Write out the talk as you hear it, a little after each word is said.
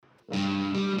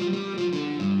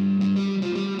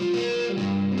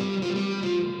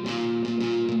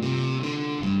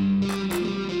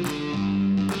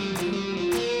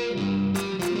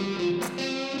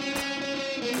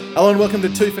Hello and welcome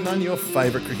to Two for None, your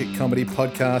favourite cricket comedy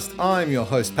podcast. I'm your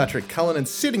host, Patrick Cullen, and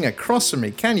sitting across from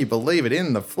me, can you believe it,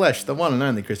 in the flesh, the one and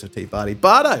only Christopher T. Barty.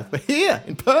 Bardo, we're here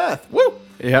in Perth. Woo!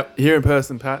 Yep, here in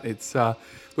person, Pat. It's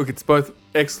it's both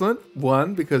excellent,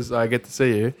 one, because I get to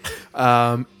see you,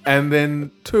 and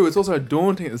then two, it's also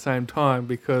daunting at the same time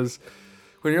because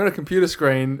when you're on a computer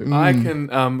screen, I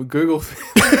can Google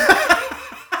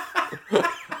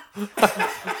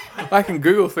I can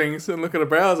Google things and look at a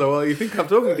browser while you think I'm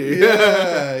talking to you.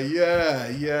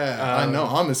 Yeah. I know,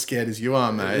 I'm as scared as you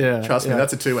are, mate. Yeah, Trust me,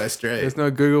 that's a two-way street. There's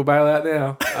no Google bailout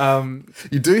now.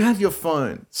 You do have your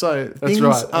phone, so things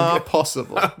right. are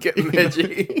possible. I'm getting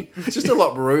edgy. It's just a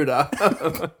lot ruder.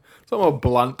 It's a lot more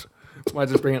blunt. I might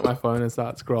just bring out my phone and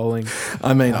start scrolling.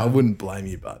 I mean, I wouldn't blame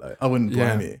you, Bardo. I wouldn't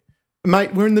blame you.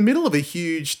 Mate, we're in the middle of a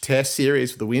huge test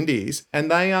series for the Windies, and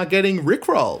they are getting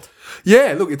rickrolled.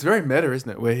 Yeah, look, it's very meta, isn't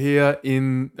it? We're here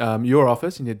in your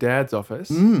office, in your dad's office,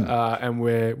 and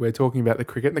we're talking about the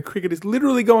cricket, and the cricket is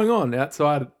literally going on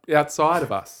outside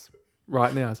of us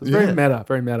right now. So it's very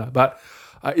meta. But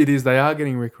they are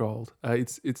getting rickrolled.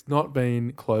 It's not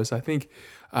been close. I think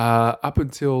up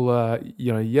until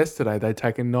yesterday they'd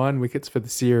taken 9 wickets for the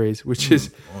series, which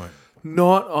is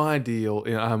not ideal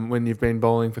when you've been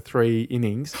bowling for 3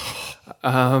 innings.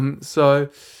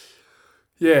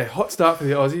 Yeah, hot start for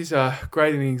the Aussies.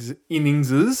 Great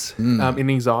inningses,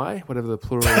 innings whatever the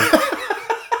plural is.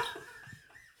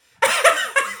 I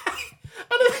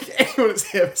don't think anyone has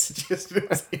ever suggested it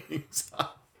was innings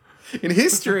in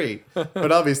history.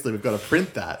 But obviously we've got to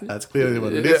print that. That's clearly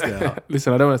what it is now.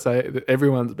 Listen, I don't want to say that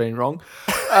everyone's been wrong.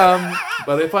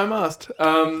 But if I must...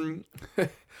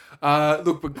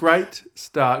 but great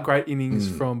start, great innings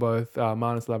from both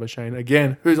Marnus Labuschagne,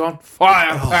 again, who's on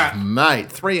fire, Pat. Mate,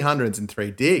 300s and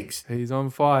 3 digs. He's on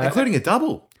fire. Including a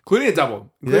double. Including a double.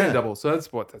 So that's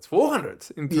 400s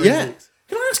in 3 digs.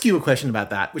 Can I ask you a question about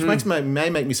that, which may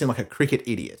make me seem like a cricket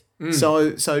idiot?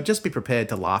 So just be prepared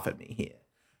to laugh at me here.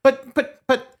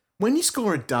 But when you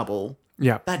score a double,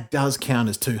 that does count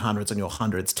as 200s on your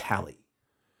hundreds tally,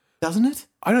 doesn't it?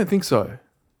 I don't think so.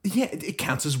 Yeah, it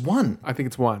counts as 1. I think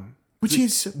it's 1. Which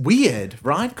is weird,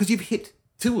 right? Because you've hit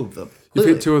 2 of them. You've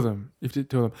hit 2 of them.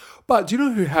 But do you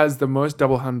know who has the most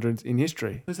double hundreds in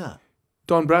history? Who's that?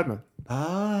 Don Bradman.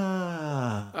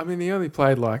 I mean, he only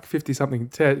played like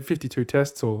 52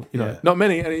 tests or, not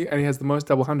many, and he has the most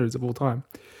double hundreds of all time.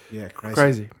 Yeah,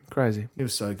 Crazy. It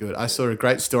was so good. I saw a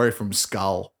great story from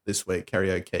Skull this week,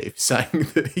 Kerry O'Keefe, saying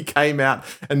that he came out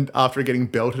and after getting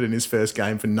belted in his first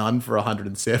game for none for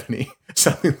 170,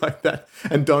 something like that,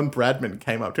 and Don Bradman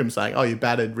came up to him saying, "Oh, you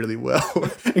batted really well,"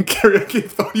 and Kerry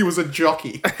O'Keefe thought he was a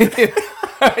jockey.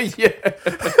 Yeah.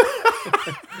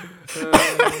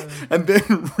 And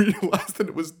then realised that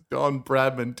it was Don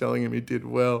Bradman telling him he did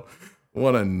well.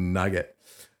 What a nugget.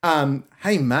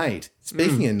 Hey, mate,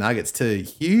 speaking of nuggets too,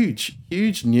 huge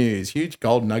news, huge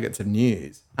gold nuggets of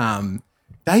news.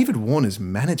 David Warner's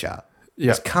manager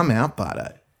has come out,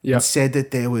 Bardo, and said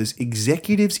that there was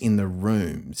executives in the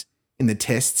rooms in the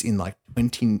tests in like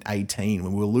 2018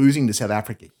 when we were losing to South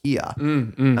Africa here,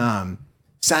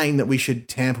 saying that we should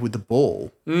tamper with the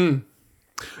ball.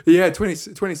 Yeah,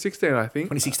 2016, I think.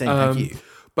 2016, thank you.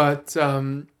 But,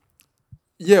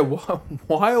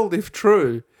 wild if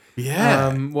true.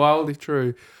 Yeah. Wild if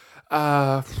true.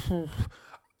 What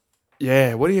do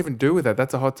you even do with that?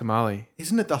 That's a hot tamale.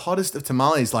 Isn't it the hottest of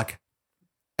tamales? Like,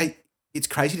 it's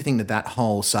crazy to think that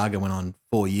whole saga went on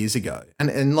 4 years ago.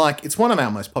 And like, it's one of our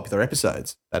most popular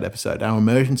episodes, that episode. Our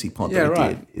emergency pod that we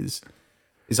did is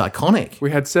iconic.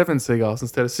 We had 7 seagulls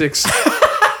instead of 6.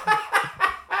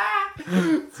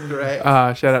 Great.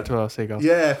 Shout out to our seagulls.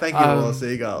 Yeah, thank you to all the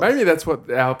seagulls. Maybe that's what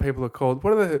our people are called.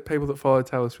 What are the people that follow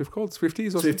Taylor Swift called?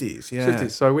 Swifties? Or Swifties, yeah. Swifties.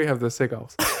 So we have the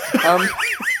seagulls.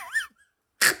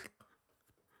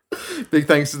 Big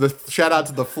thanks to the shout out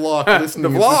to the flock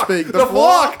listening. The flock.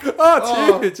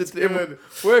 Oh, it's huge. It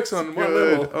works on one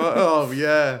level. Oh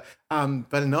yeah.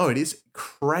 But no, it is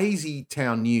crazy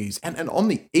town news, and on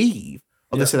the eve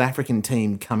of the South African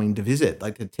team coming to visit,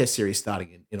 like the test series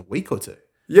starting in a week or 2.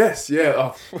 Yes, yeah.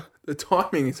 Oh, the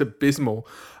timing is abysmal.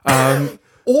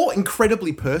 Or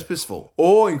incredibly purposeful.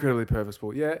 Yeah.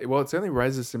 Well, it certainly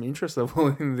raises some interest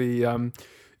level in the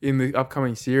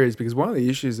upcoming series because one of the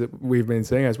issues that we've been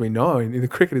seeing, as we know, in the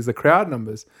cricket is the crowd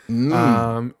numbers in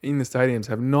the stadiums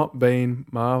have not been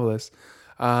marvellous.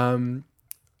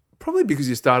 Probably because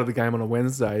you started the game on a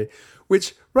Wednesday,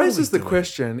 which raises the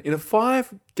question, in a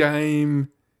 5-day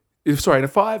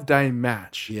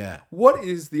match, what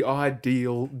is the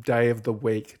ideal day of the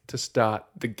week to start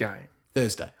the game?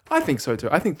 Thursday. I think so too.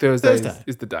 I think Thursday.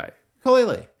 Is the day.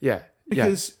 Clearly. Yeah.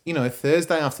 Because,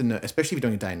 Thursday afternoon, especially if you're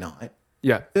doing a day night,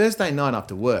 Yeah. Thursday night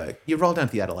after work, you roll down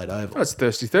to the Adelaide Oval. Oh, it's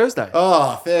Thirsty Thursday.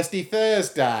 Oh, Thirsty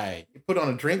Thursday. You put on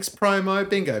a drinks promo,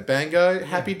 bingo, bango,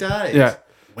 happy days. Yeah.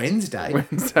 Wednesday.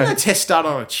 Wednesday. No test started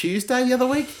on a Tuesday the other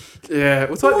week. Yeah.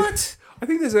 What's like, What? I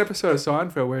think there's an episode of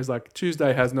Seinfeld where it's like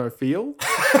Tuesday has no feel.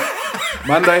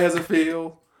 Monday has a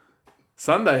feel.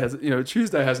 Sunday has,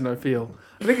 Tuesday has no feel.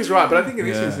 I think he's right, but I think in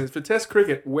this instance, for Test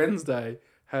cricket, Wednesday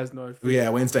has no feel. Yeah,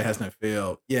 Wednesday has no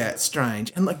feel. Yeah, it's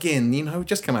strange. And again, we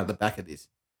just come out of the back of this,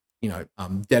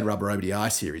 Dead Rubber ODI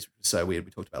series, which was so weird.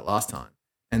 We talked about last time.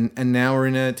 And now we're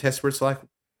in a test where it's like, it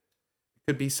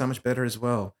could be so much better as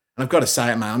well. And I've got to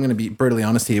say it, mate, I'm going to be brutally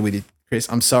honest here with you, Chris.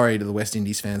 I'm sorry to the West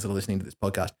Indies fans that are listening to this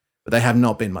podcast, but they have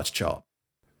not been much chop.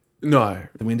 No.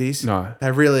 The Windies? No.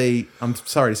 They really, I'm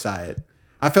sorry to say it.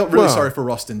 I felt really sorry for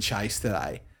Roston Chase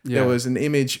today. Yeah. There was an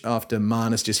image after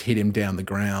Marnus just hit him down the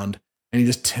ground and he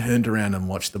just turned around and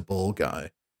watched the ball go.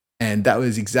 And that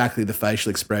was exactly the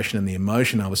facial expression and the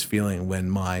emotion I was feeling when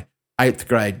my 8th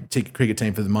grade cricket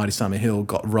team for the mighty Summer Hill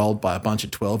got rolled by a bunch of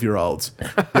 12-year-olds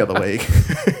the other week.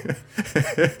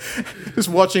 Just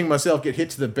watching myself get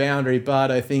hit to the boundary,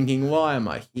 Bardo, thinking, why am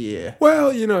I here?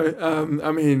 Well,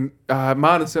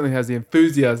 Martin certainly has the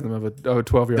enthusiasm of a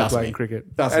 12-year-old Does playing he?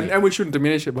 cricket. Does he? And we shouldn't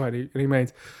diminish it by any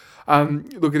means.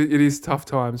 Look, it is tough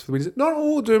times for the Windies. Not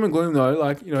all doom and gloom, though.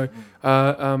 Like,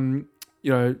 Shivnarine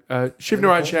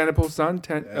Chanderpaul's son,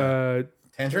 Tangerine?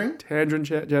 Tandrin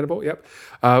Chanderpaul, yep.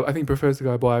 I think prefers to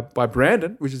go by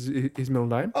Brandon, which is his middle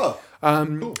name. Oh,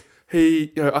 cool.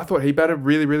 He, I thought he batted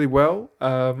really, really well.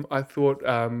 I thought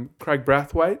Craig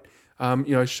Brathwaite,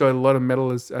 showed a lot of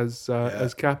mettle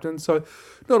as captain. So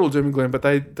not all doom and gloom, but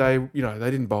they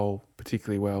didn't bowl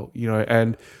particularly well.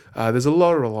 And there's a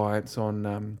lot of reliance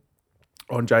on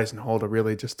Jason Holder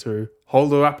really just to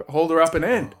hold her up and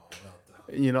end.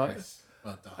 Well done. Chris.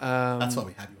 Well done. That's why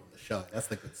we have you on the show. That's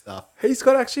the good stuff. He's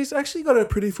actually got a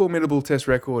pretty formidable test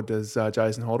record, does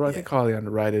Jason Holder. I think highly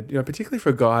underrated. Particularly for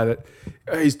a guy that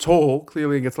he's tall,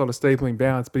 clearly gets a lot of steepling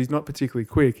bounce, but he's not particularly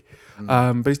quick.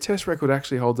 But his test record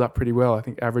actually holds up pretty well. I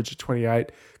think average of 28, a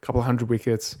couple of 100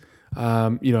 wickets.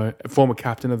 A former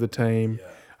captain of the team.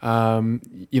 So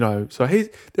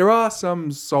there are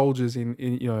some soldiers in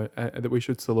that we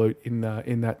should salute in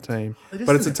that team,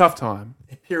 but it's a tough time.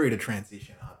 A period of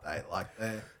transition, aren't they? Like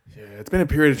they're. Yeah, it's been a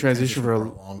period of transition for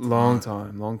a long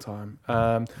time.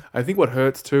 I think what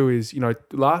hurts too is,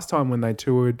 last time when they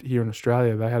toured here in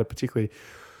Australia, they had a particularly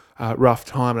rough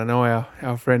time. And I know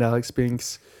our friend Alex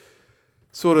Spinks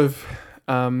sort of,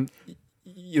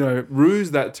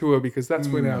 rused that tour because that's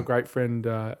when our great friend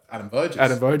Adam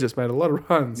Voges made a lot of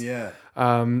runs. Yeah.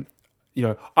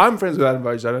 I'm friends with Adam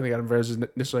Voges. I don't think Adam Voges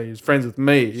necessarily is friends with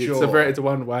me. Sure. It's a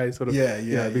one way sort of.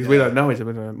 Because we don't know each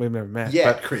other. We've never met.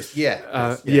 Yeah, but, Chris. Yeah.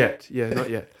 Not yet.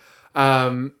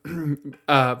 But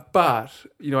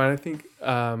and I think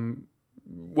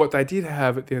what they did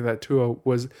have at the end of that tour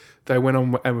was they went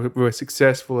on and were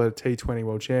successful at T20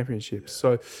 World Championships.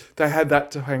 So they had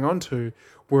that to hang on to.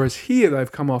 Whereas here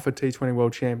they've come off at T20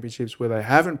 World Championships where they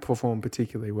haven't performed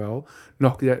particularly well,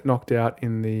 knocked out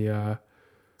in the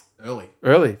very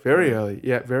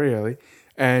early,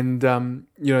 and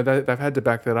they've had to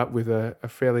back that up with a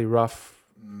fairly rough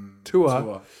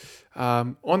tour.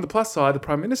 On the plus side, the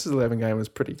Prime Minister's 11 game was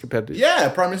pretty competitive. Yeah,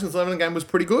 Prime Minister's 11 game was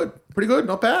pretty good,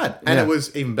 not bad. And it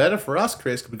was even better for us,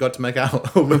 Chris, because we got to make our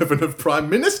 11 of Prime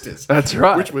Ministers. That's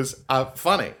right. Which was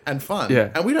funny and fun. Yeah.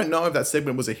 And we don't know if that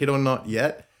segment was a hit or not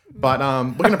yet, but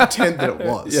we're going to pretend that it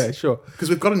was. Yeah, sure. Because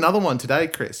we've got another one today,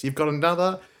 Chris. You've got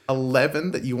another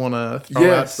 11 that you want to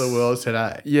throw out to the world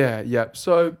today. Yeah.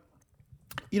 So,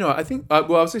 I think, I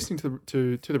was listening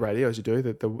to the radio, as you do,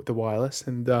 the wireless,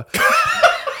 and...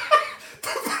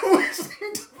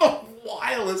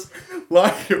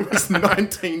 Like it was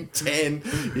 1910.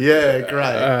 Yeah,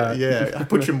 great. I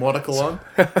put your monocle on.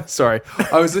 Sorry.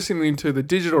 I was listening to the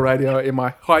digital radio in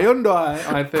my Hyundai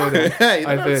i30. Hey,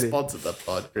 they don't sponsor the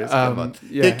pod, Chris. Come on.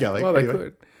 Keep going. Well, they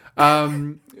could.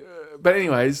 But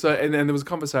anyway, so and there was a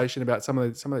conversation about some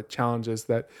of the challenges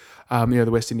that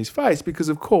the West Indies face because,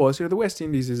 of course, the West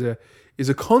Indies is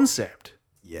a concept.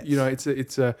 Yes.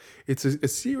 It's a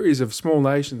series of small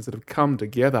nations that have come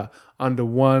together under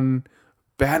one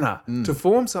banner to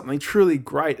form something truly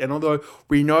great. And although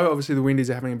we know obviously the Windies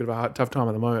are having a bit of a tough time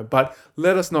at the moment, but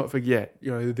let us not forget,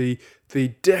 the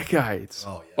decades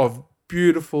of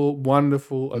beautiful,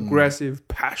 wonderful, aggressive,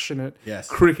 passionate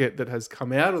cricket that has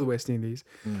come out of the West Indies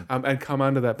and come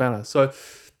under that banner. So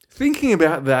thinking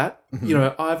about that,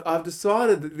 I've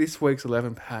decided that this week's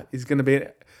 11, Pat, is going to be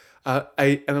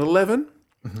an 11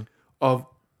 of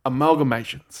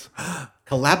amalgamations.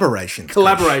 Collaborations.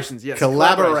 Collaborations, yes.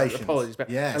 Collaborations. Apologies.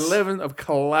 Yes. 11 of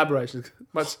collaborations.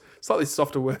 Much slightly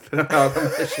softer word than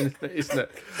amalgamation, isn't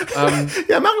it?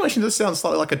 Yeah, amalgamation does sound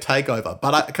slightly like a takeover,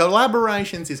 but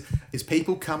collaborations is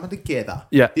people coming together.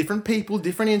 Yeah. Different people,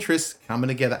 different interests coming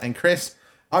together. And Chris,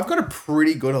 I've got a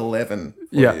pretty good 11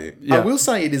 for Yeah, you. yeah. I will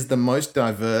say it is the most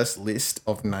diverse list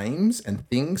of names and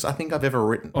things I think I've ever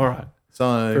written. All right.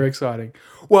 So Very exciting.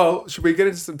 Well, should we get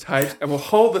into some tapes and we'll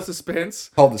hold the suspense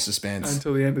hold the suspense.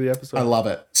 until the end of the episode? I love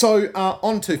it. So,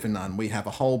 on Two for None, we have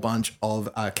a whole bunch of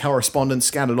correspondents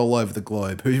scattered all over the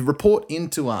globe who report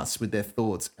into us with their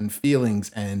thoughts and feelings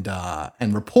and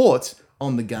reports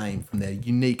on the game from their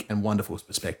unique and wonderful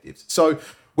perspectives. So,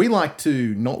 we like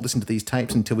to not listen to these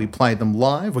tapes until we play them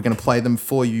live. We're going to play them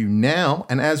for you now,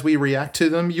 and as we react to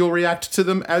them, you'll react to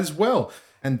them as well.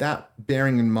 And that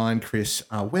bearing in mind, Chris,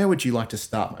 where would you like to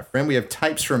start, my friend? We have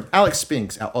tapes from Alex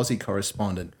Spinks, our Aussie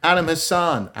correspondent, Adam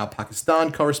Hassan, our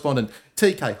Pakistan correspondent,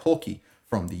 TK Hawkey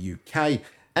from the UK,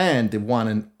 and the one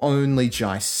and only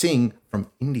Jai Singh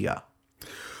from India.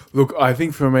 Look, I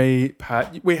think for me,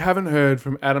 Pat, we haven't heard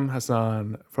from Adam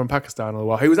Hassan from Pakistan in a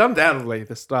while. He was undoubtedly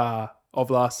the star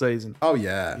of last season. Oh,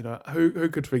 yeah. You know, who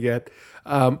could forget?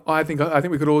 I think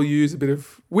we could all use a bit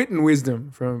of wit and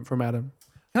wisdom from Adam.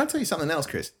 Can I tell you something else,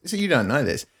 Chris? So you don't know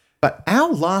this, but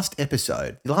our last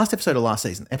episode, the last episode of last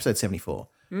season, episode 74,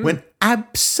 went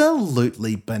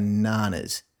absolutely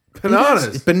bananas.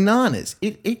 Bananas.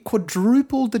 It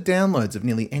quadrupled the downloads of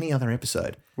nearly any other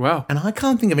episode. Wow. And I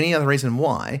can't think of any other reason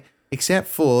why, except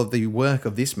for the work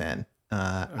of this man,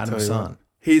 Adam Hassan.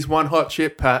 He's one hot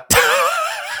chip, Pat.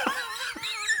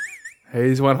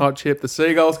 He's one hot chip. The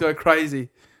seagulls go crazy.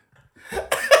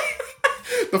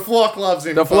 The flock loves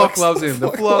him. The flock loves him. The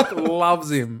flock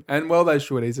loves him. And well, they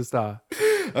should. He's a star.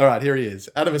 All right, here he is.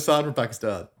 Adam Hassan from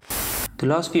Pakistan. The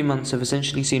last few months have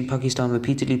essentially seen Pakistan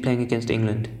repeatedly playing against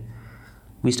England.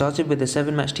 We started with a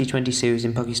 7-match T20 series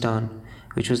in Pakistan,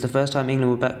 which was the first time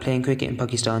England were back playing cricket in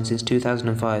Pakistan since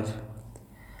 2005.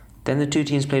 Then the two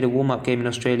teams played a warm-up game in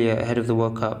Australia ahead of the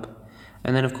World Cup,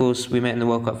 and then of course we met in the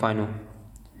World Cup final.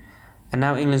 And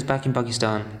now England's back in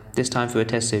Pakistan, this time for a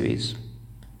test series.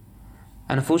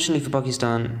 And unfortunately for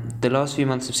Pakistan, the last few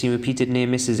months have seen repeated near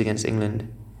misses against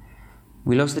England.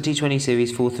 We lost the T20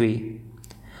 series 4-3.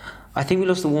 I think we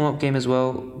lost the warm-up game as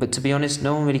well, but to be honest,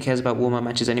 no one really cares about warm-up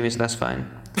matches anyway, so that's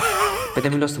fine. But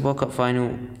then we lost the World Cup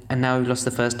final, and now we've lost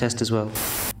the first test as well.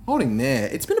 Holding there,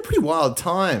 it's been a pretty wild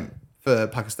time for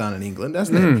Pakistan and England,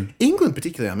 hasn't it? England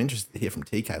particularly, I'm interested to hear from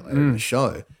TK later in the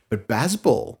show. But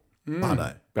Bazball,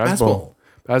 Bardo.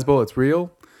 Bazball, it's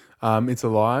real. It's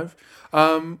alive.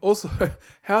 Also,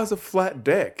 how's a flat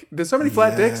deck? There's so many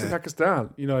flat decks in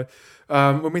Pakistan. You know,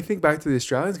 when we think back to the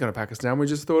Australians going to Pakistan, we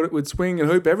just thought it would swing and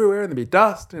hoop everywhere and there'd be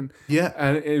dust and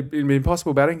it'd be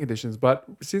impossible batting conditions. But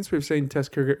since we've seen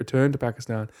Test cricket return to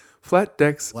Pakistan, flat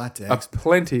decks are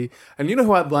plenty. And you know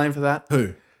who I blame for that?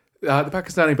 Who? The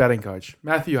Pakistani batting coach,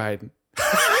 Matthew Hayden.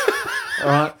 All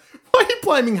right. Why are you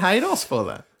blaming Haydos for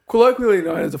that? Colloquially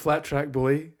known as a flat track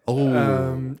bully.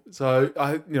 Oh. So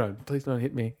please don't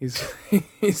hit me.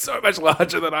 He's so much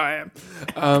larger than I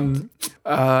am.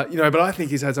 But I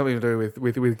think he's had something to do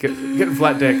with getting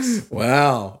flat decks.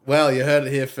 Wow. Well, you heard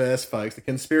it here first, folks. The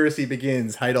conspiracy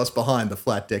begins. Haydos behind the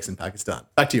flat decks in Pakistan.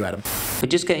 Back to you, Adam. But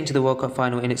just getting to the World Cup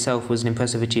final in itself was an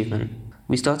impressive achievement.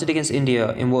 We started against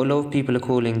India in what a lot of people are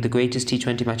calling the greatest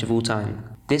T20 match of all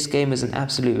time. This game was an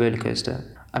absolute rollercoaster.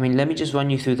 I mean, let me just run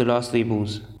you through the last three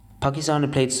balls. Pakistan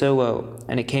had played so well,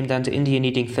 and it came down to India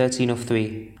needing 13 off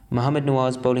 3. Mohammad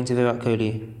Nawaz bowling to Virat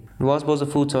Kohli. Nawaz bowls a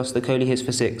full toss that Kohli hits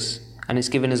for 6, and it's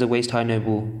given as a waist-high no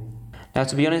ball. Now,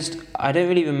 to be honest, I don't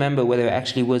really remember whether it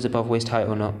actually was above waist height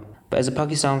or not, but as a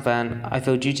Pakistan fan, I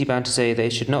feel duty-bound to say that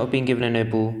it should not have been given a no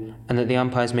ball, and that the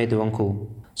umpires made the wrong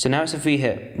call. So now it's a free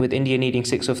hit, with India needing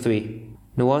 6 off 3.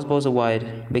 Nawaz bowls a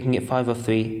wide, making it 5 off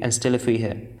 3, and still a free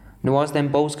hit. Nawaz then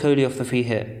bowls Kohli off the free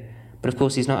hit, but of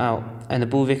course he's not out, and the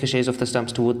ball ricochets off the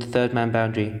stumps toward the third man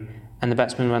boundary, and the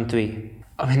batsmen run 3.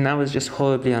 I mean, that was just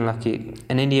horribly unlucky,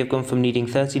 and India have gone from needing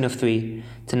 13 off 3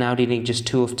 to now needing just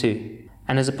 2 off 2.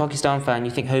 And as a Pakistan fan,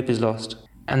 you think hope is lost,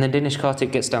 and then Dinesh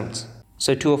Karthik gets stumped.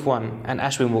 So 2 off 1, and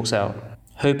Ashwin walks out.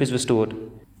 Hope is restored.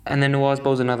 And then Nawaz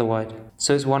bowls another wide.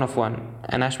 So it's 1 off 1,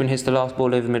 and Ashwin hits the last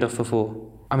ball over mid-off for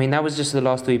 4. I mean, that was just the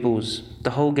last 3 balls.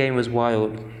 The whole game was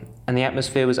wild, and the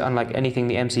atmosphere was unlike anything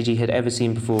the MCG had ever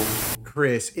seen before.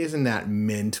 Chris, isn't that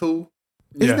mental?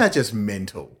 Isn't that just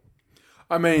mental?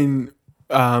 I mean,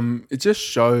 it just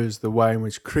shows the way in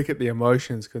which cricket, the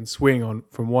emotions can swing on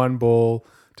from one ball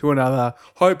to another.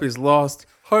 Hope is lost,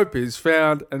 hope is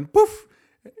found, and poof,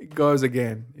 It goes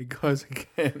again. It goes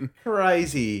again.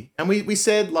 Crazy. And we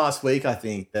said last week, I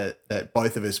think, that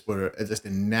both of us were just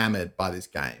enamored by this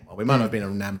game. Well, we might not have been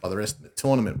enamored by the rest of the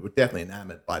tournament, but we're definitely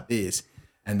enamored by this.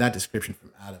 And that description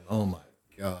from Adam, oh my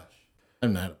gosh. I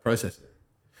don't know how to process it.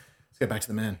 Let's go back to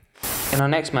the man. In our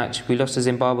next match, we lost to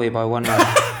Zimbabwe by 1 run.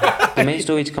 The main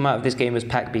story to come out of this game was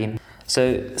Pac Bean.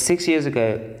 So, 6 years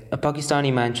ago, a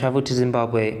Pakistani man travelled to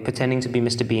Zimbabwe pretending to be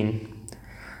Mr. Bean.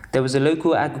 There was a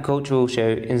local agricultural show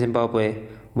in Zimbabwe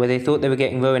where they thought they were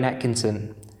getting Rowan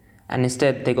Atkinson, and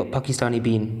instead they got Pakistani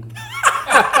Bean.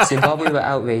 Zimbabwe were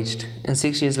outraged, and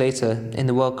 6 years later, in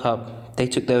the World Cup, they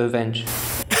took their revenge.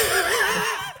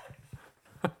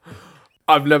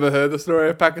 I've never heard the story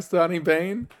of Pakistani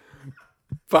Bean,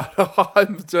 but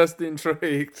I'm just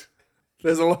intrigued.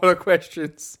 There's a lot of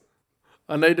questions.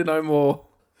 I need to know more.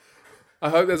 I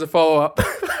hope there's a follow-up.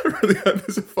 I really hope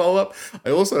there's a follow-up.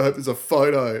 I also hope there's a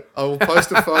photo. I will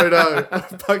post a photo of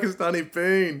Pakistani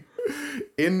Bean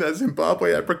in the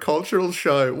Zimbabwe agricultural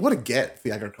show. What a get for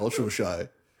the agricultural show.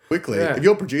 Quickly, Yeah. if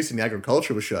you're producing the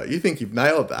agricultural show, you think you've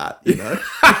nailed that, you know?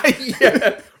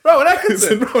 Yeah. Rowan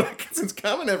Atkinson. Rowan Atkinson's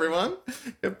coming, everyone.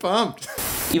 Get pumped.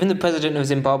 Even the president of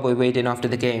Zimbabwe weighed in after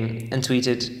the game and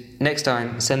tweeted, "Next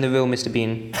time, send the real Mr.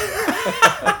 Bean."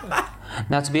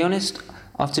 Now, to be honest,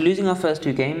 after losing our first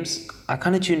 2 games, I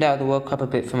kind of tuned out of the World Cup a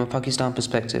bit from a Pakistan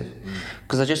perspective,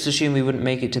 because I just assumed we wouldn't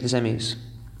make it to the semis.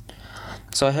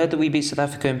 So I heard that we beat South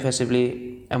Africa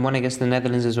impressively and won against the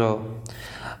Netherlands as well,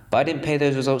 but I didn't pay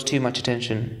those results too much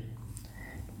attention.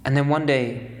 And then one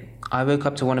day, I woke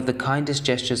up to one of the kindest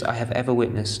gestures I have ever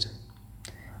witnessed.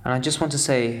 And I just want to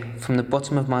say, from the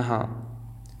bottom of my heart,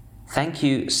 thank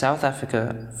you, South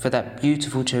Africa, for that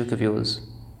beautiful choke of yours.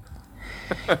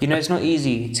 You know, it's not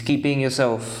easy to keep being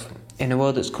yourself in a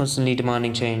world that's constantly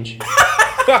demanding change.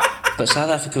 But South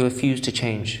Africa refused to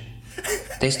change.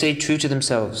 They stayed true to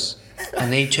themselves,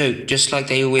 and they choked just like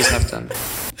they always have done.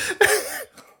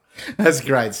 That's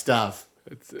great stuff.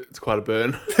 It's quite a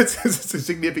burn. It's a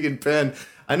significant burn.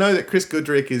 I know that Chris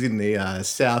Goodrick is in the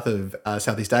south of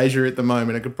Southeast Asia at the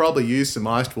moment and could probably use some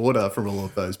iced water from all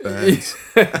of those burns.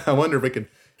 I wonder if we could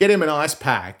get him an ice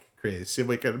pack, Chris, if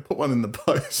we could put one in the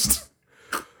post.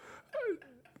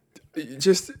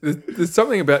 Just there's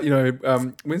something about,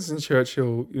 Winston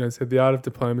Churchill, said the art of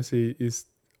diplomacy is,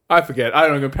 I forget, I don't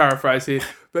know, I'm going to paraphrase here,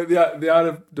 but the art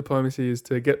of diplomacy is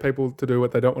to get people to do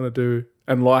what they don't want to do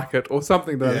and like it, or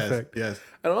something to that effect. Yes.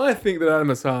 And I think that Adam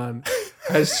Hassan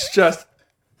has just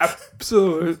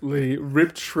absolutely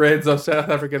ripped shreds of South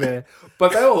African air,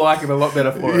 but they will like him a lot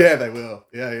better for it. Yeah, they will.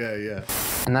 Yeah.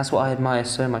 And that's what I admire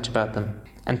so much about them.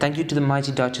 And thank you to the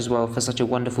mighty Dutch as well for such a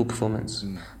wonderful performance.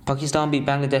 Pakistan beat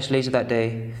Bangladesh later that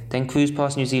day, then cruised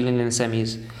past New Zealand in the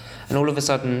semis, and all of a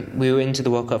sudden we were into the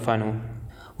World Cup final.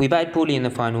 We batted poorly in the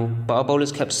final, but our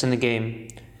bowlers kept us in the game,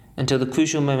 until the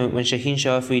crucial moment when Shaheen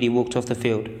Shah Afridi walked off the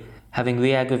field, having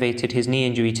re-aggravated his knee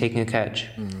injury taking a catch.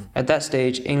 At that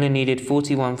stage, England needed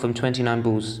 41 from 29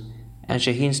 balls, and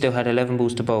Shaheen still had 11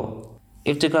 balls to bowl.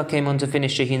 Iftikhar came on to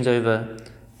finish Shaheen's over,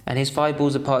 and his 5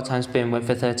 balls of part-time spin went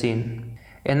for 13.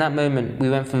 In that moment, we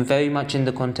went from very much in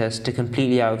the contest to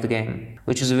completely out of the game,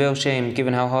 which was a real shame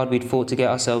given how hard we'd fought to get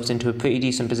ourselves into a pretty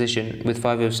decent position with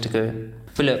 5 overs to go.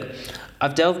 But look,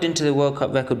 I've delved into the World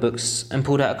Cup record books and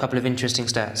pulled out a couple of interesting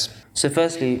stats. So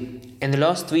firstly, in the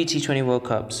last 3 T20 World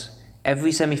Cups,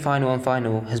 every semi-final and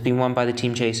final has been won by the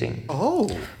team chasing. Oh.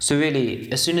 So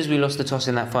really, as soon as we lost the toss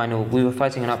in that final, we were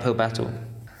fighting an uphill battle.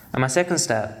 And my second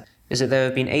stat is that there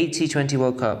have been 8 T20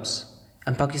 World Cups,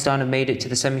 and Pakistan have made it to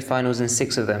the semi-finals in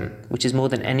 6 of them, which is more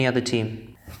than any other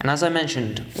team. And as I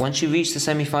mentioned, once you reach the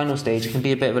semi-final stage, it can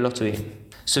be a bit of a lottery.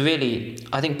 So really,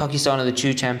 I think Pakistan are the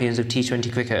true champions of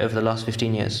T20 cricket over the last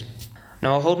 15 years.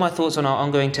 Now I'll hold my thoughts on our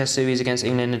ongoing test series against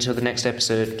England until the next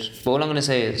episode, but all I'm going to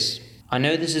say is, I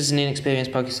know this is an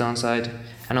inexperienced Pakistan side,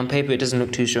 and on paper it doesn't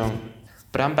look too strong,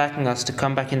 but I'm backing us to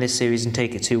come back in this series and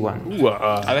take it 2-1.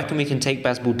 I reckon we can take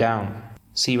Bazball down.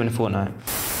 See you in a fortnight.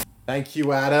 Thank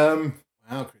you, Adam.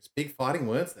 Wow, Chris, big fighting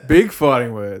words there. Big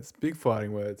fighting words. Big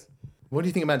fighting words. What do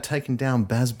you think about taking down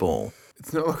Bazball?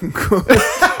 It's not looking good.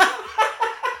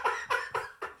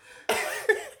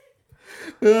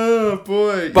 Oh,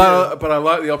 boy. But I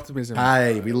like the optimism.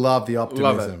 Hey, we love the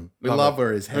optimism. We love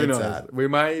where his Who head's knows? at. We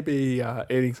may be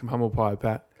eating some humble pie,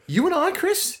 Pat. You and I,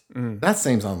 Chris? That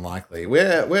seems unlikely.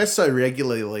 We're so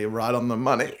regularly right on the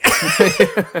money.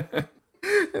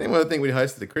 Anyone would think we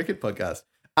hosted a cricket podcast.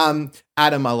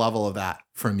 Adam, I love all of that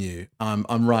from you.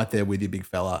 I'm right there with you, big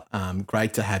fella.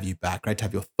 Great to have you back. Great to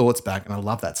have your thoughts back. And I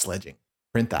love that sledging.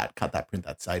 Print that, cut that, print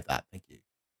that, save that. Thank you.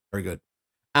 Very good.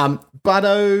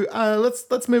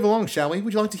 Let's move along, shall we?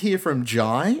 Would you like to hear from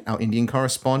Jai, our Indian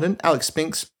correspondent, Alex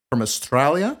Spinks from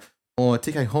Australia, or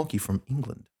TK Hawkey from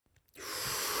England?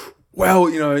 Well,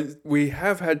 we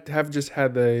have just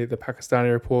had the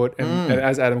Pakistani report, and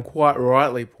as Adam quite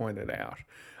rightly pointed out,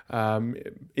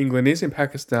 England is in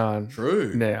Pakistan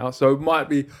now, so it might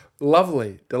be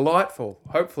lovely, delightful.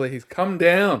 Hopefully he's come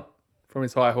down from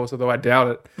his high horse, although I doubt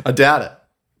it. I doubt it.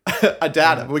 I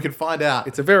doubt it, but we can find out.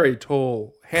 It's a very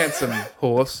tall, handsome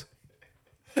horse.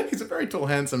 He's a very tall,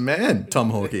 handsome man,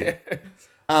 Tom Hawkey.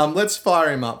 Let's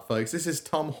fire him up, folks. This is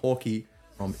Tom Hawkey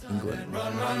from England.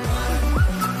 Run, run, run.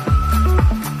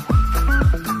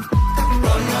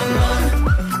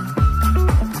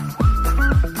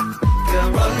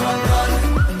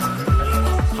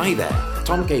 Hi there,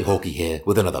 Tom K. Hawkey here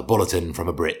with another bulletin from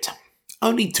a Brit.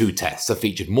 Only 2 tests have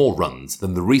featured more runs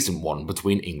than the recent one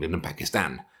between England and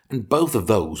Pakistan, and both of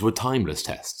those were timeless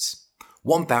tests.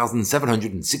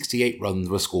 1,768 runs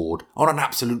were scored on an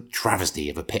absolute travesty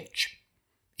of a pitch.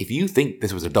 If you think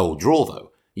this was a dull draw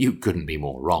though, you couldn't be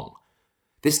more wrong.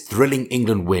 This thrilling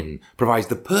England win provides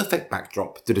the perfect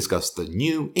backdrop to discuss the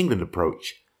new England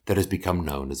approach that has become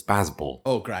known as Bazball.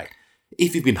 Oh, great.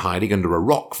 If you've been hiding under a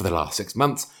rock for the last 6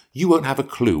 months, you won't have a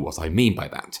clue what I mean by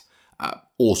that.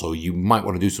 Also, you might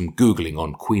want to do some Googling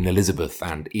on Queen Elizabeth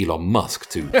and Elon Musk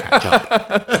to catch up.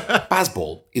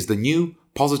 Bazball is the new,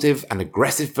 positive and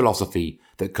aggressive philosophy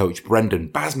that coach Brendan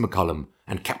Baz McCullum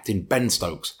and captain Ben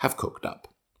Stokes have cooked up.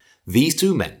 These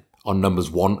 2 men are numbers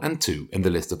 1 and 2 in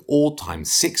the list of all-time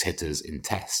 6 hitters in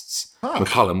tests.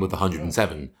 McCullum with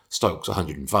 107, Stokes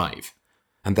 105.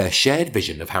 And their shared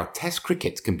vision of how Test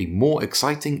cricket can be more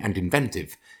exciting and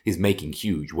inventive is making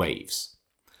huge waves.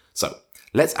 So,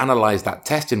 let's analyse that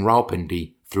test in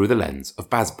Rawalpindi through the lens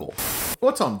of Bazball.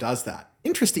 Well, Tom does that.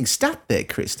 Interesting stat there,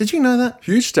 Chris. Did you know that?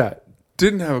 Huge stat.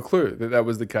 Didn't have a clue that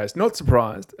was the case. Not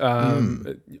surprised. Well,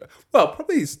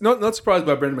 probably not surprised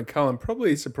by Brendan McCullum.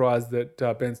 Probably surprised that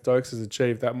Ben Stokes has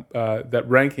achieved that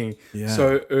ranking. Yeah.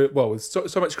 So with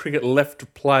so much cricket left to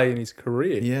play in his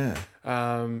career. Yeah.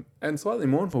 And slightly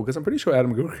mournful because I'm pretty sure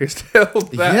Adam Gilchrist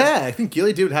held that Yeah, I think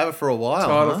Gilly did have it for a while.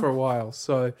 title for a while.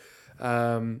 So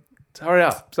hurry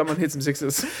up, someone hit some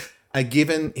sixes.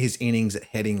 Given his innings at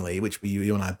Headingley, which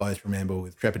you and I both remember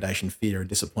with trepidation, fear, and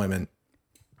disappointment,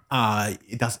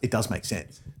 it does make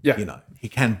sense. Yeah. He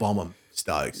can bomb them,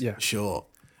 Stokes. Yeah. Sure.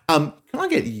 Can I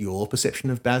get your perception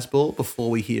of Bazball before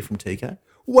we hear from TK?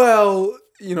 Well,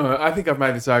 I think I've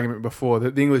made this argument before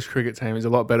that the English cricket team is a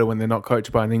lot better when they're not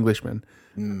coached by an Englishman.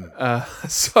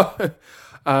 So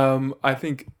I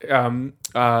think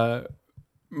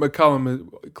McCullum is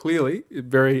clearly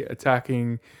very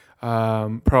attacking,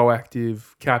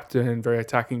 proactive captain, very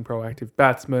attacking, proactive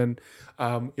batsman.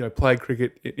 Played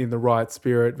cricket in the right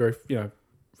spirit, very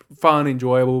fun,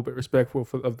 enjoyable, but respectful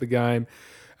of the game.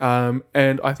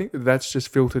 And I think that's just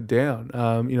filtered down,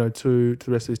 to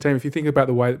the rest of his team. If you think about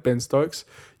the way that Ben Stokes,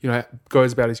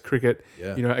 goes about his cricket,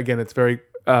 again, it's very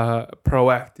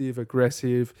proactive,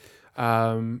 aggressive,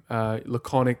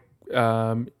 laconic,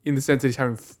 in the sense that he's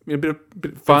having a bit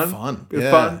of fun.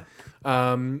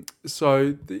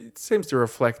 So it seems to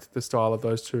reflect the style of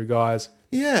those 2 guys.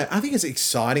 Yeah, I think it's an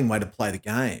exciting way to play the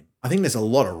game. I think there's a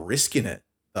lot of risk in it,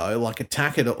 though. Like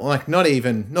attack it, like not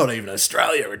even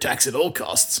Australia attacks at all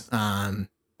costs. But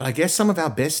I guess some of our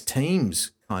best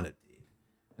teams kind of did,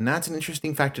 and that's an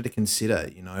interesting factor to consider.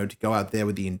 To go out there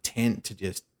with the intent to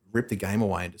just rip the game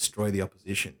away and destroy the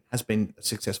opposition has been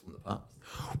successful in the past.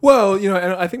 Well,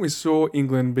 and I think we saw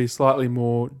England be slightly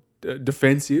more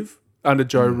defensive under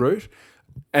Joe Root,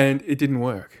 and it didn't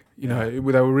work. They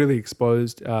were really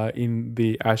exposed in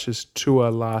the Ashes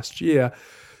tour last year.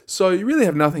 So you really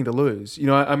have nothing to lose.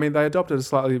 They adopted a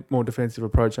slightly more defensive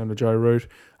approach under Joe Root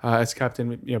as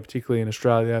captain, particularly in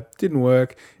Australia. Didn't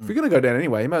work. If you're going to go down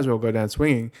anyway, you might as well go down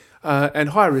swinging. And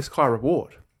high risk, high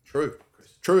reward. True,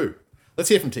 Chris. True. Let's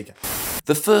hear from TK.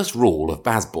 The first rule of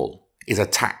Bazball is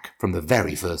attack from the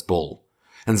very first ball.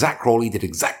 And Zach Crawley did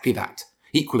exactly that,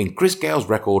 equaling Chris Gale's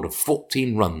record of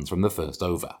 14 runs from the first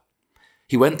over.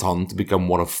 He went on to become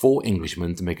one of 4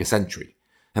 Englishmen to make a century,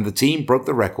 and the team broke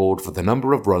the record for the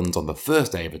number of runs on the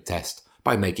first day of a test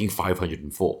by making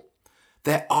 504.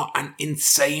 There are an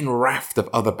insane raft of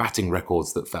other batting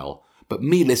records that fell, but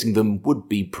me listing them would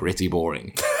be pretty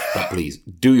boring. But please,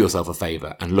 do yourself a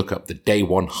favour and look up the Day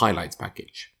 1 highlights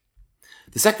package.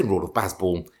 The second rule of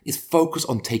Bazball is focus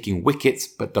on taking wickets,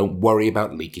 but don't worry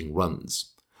about leaking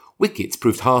runs. Wickets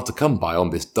proved hard to come by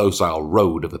on this docile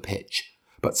road of a pitch,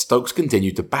 but Stokes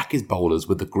continued to back his bowlers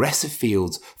with aggressive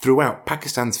fields throughout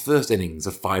Pakistan's first innings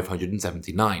of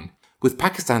 579, with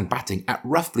Pakistan batting at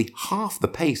roughly half the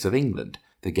pace of England,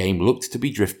 the game looked to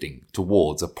be drifting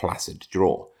towards a placid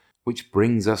draw. Which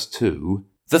brings us to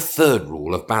the third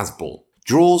rule of Bazball.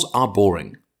 Draws are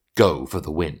boring. Go for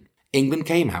the win. England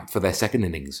came out for their second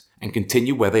innings and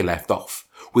continued where they left off,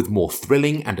 with more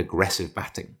thrilling and aggressive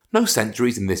batting. No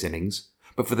centuries in this innings,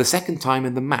 but for the second time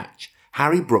in the match,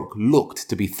 Harry Brook looked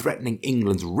to be threatening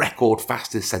England's record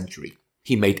fastest century.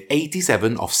 He made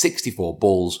 87 off 64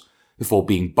 balls before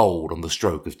being bowled on the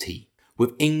stroke of tea.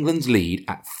 With England's lead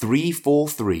at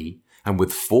 3-4-3 and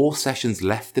with 4 sessions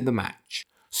left in the match,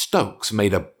 Stokes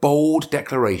made a bold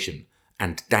declaration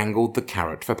and dangled the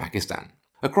carrot for Pakistan.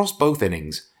 Across both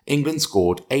innings, England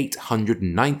scored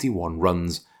 891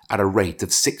 runs at a rate of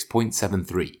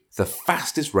 6.73, the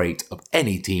fastest rate of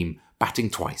any team batting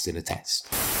twice in a test.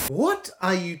 What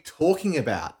are you talking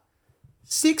about?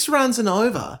 6 runs and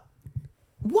over?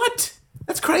 What?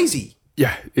 That's crazy.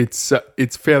 Yeah, it's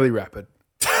fairly rapid.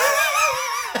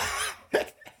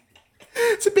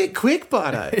 It's a bit quick,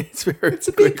 Bardo. It's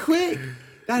a bit quick.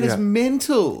 That is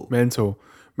mental. Mental.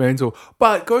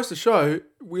 But it goes to show,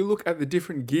 we look at the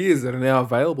different gears that are now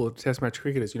available to Test match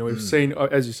cricketers. You know, we've seen,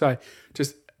 as you say,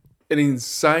 just an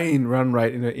insane run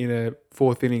rate in a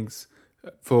fourth innings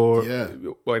in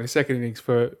a second innings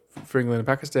for England and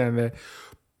Pakistan there.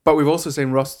 But we've also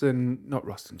seen Craig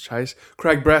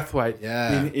Brathwaite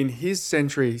in his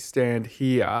century stand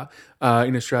here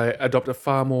in Australia adopt a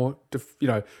far more,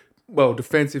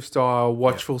 defensive style,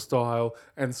 watchful style,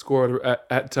 and score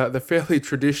at the fairly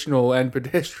traditional and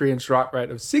pedestrian strike rate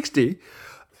of 60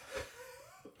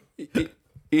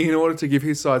 in order to give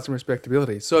his side some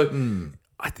respectability. So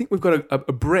I think we've got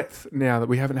a breadth now that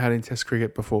we haven't had in Test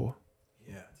cricket before.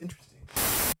 Yeah, it's interesting.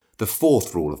 The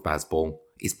fourth rule of Bazball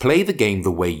is play the game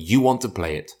the way you want to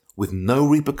play it, with no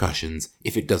repercussions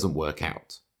if it doesn't work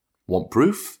out. Want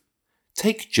proof?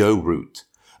 Take Joe Root,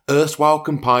 erstwhile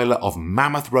compiler of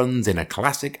mammoth runs in a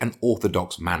classic and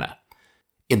orthodox manner.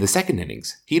 In the second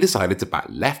innings, he decided to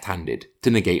bat left-handed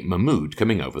to negate Mahmood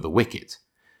coming over the wicket.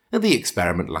 And the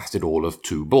experiment lasted all of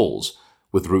 2 balls,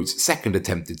 with Root's second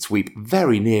attempted sweep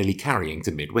very nearly carrying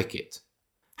to mid-wicket.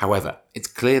 However, it's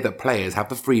clear that players have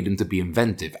the freedom to be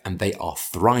inventive and they are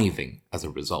thriving as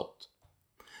a result.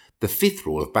 The fifth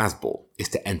rule of Bazball is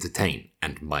to entertain,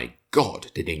 and my God,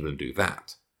 did England do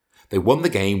that. They won the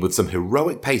game with some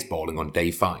heroic pace bowling on day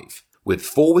 5, with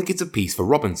 4 wickets apiece for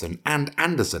Robinson and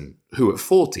Anderson, who at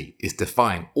 40 is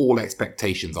defying all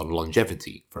expectations on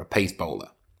longevity for a pace bowler.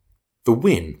 The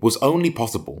win was only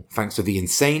possible thanks to the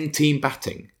insane team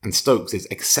batting and Stokes'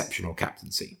 exceptional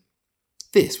captaincy.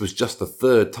 This was just the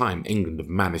 3rd time England have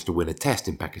managed to win a test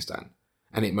in Pakistan,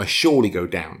 and it must surely go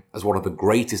down as one of the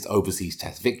greatest overseas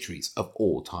test victories of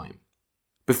all time.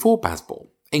 Before Bazball,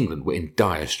 England were in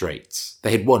dire straits.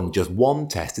 They had won just 1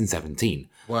 test in 17.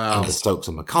 Wow. Under Stokes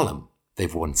and McCullum,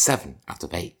 they've won 7 out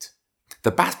of 8.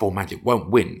 The Bazball magic won't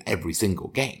win every single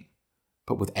game,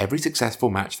 but with every successful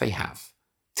match they have,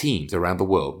 teams around the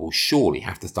world will surely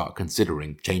have to start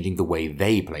considering changing the way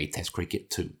they play Test cricket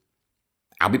too.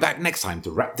 I'll be back next time to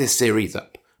wrap this series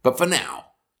up, but for now,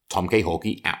 Tom K.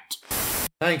 Hawkey out.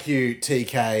 Thank you,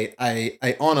 TK.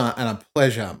 A honour and a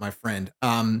pleasure, my friend.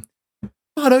 I'm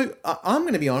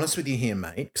going to be honest with you here,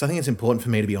 mate, because I think it's important for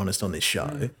me to be honest on this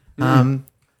show.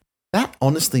 That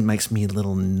honestly makes me a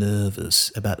little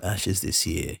nervous about Ashes this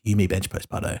year. You, me, bench post,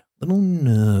 Bardo. A little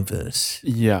nervous.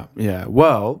 Yeah.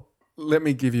 Well, let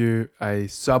me give you a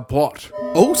subplot.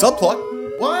 Oh,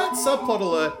 subplot? What? Subplot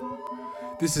alert.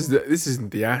 This isn't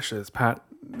the Ashes, Pat.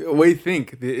 We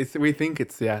think it's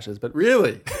the Ashes, but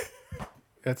really,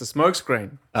 that's a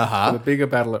smokescreen for the bigger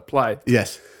battle at play.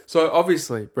 Yes. So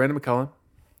obviously, Brendon McCullum,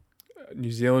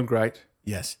 New Zealand great.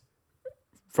 Yes.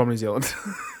 From New Zealand.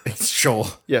 Sure.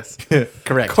 Yes.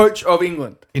 Correct. Coach of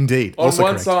England. Indeed. On Also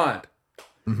one correct. side.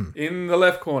 In the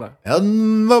left corner.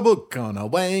 In the book corner,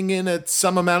 weighing in at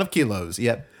some amount of kilos.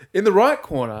 Yep. In the right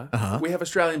corner, we have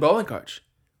Australian bowling coach.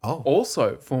 Oh.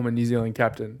 Also former New Zealand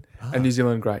captain and New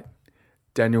Zealand great,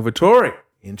 Daniel Vettori.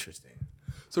 Interesting.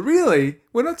 So really,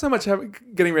 we're not so much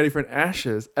getting ready for an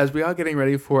Ashes as we are getting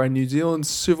ready for a New Zealand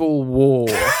civil war.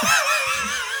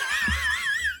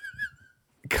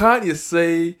 Can't you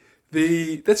see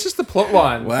that's just the plot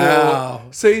line for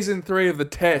season 3 of the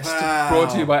Test,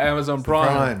 brought to you by Amazon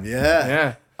Prime.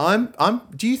 Yeah.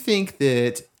 Do you think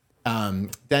that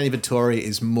Danny Vettori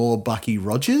is more Bucky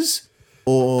Rogers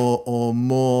or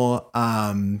more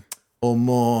Iron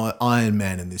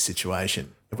Man in this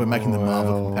situation? If we're making the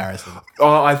Marvel comparison.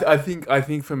 Oh, I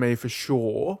think for me, for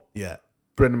sure, Yeah.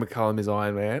 Brendon McCullum is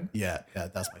Iron Man. Yeah,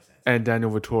 it does make sense. And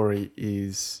Daniel Vettori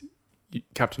is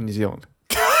Captain New Zealand.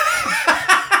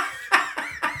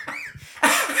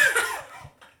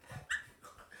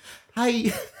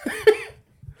 Hey,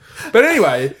 But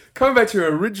anyway, coming back to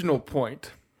your original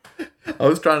point. I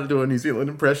was trying to do a New Zealand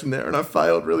impression there and I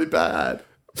failed really bad.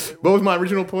 What was my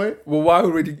original point? Well, why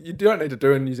would we? You don't need to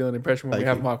do a New Zealand impression when we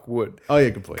have you. Mark Wood. Oh, yeah,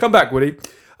 good point. Come back, Woody.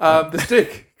 The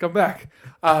stick, come back.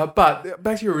 But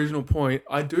back to your original point,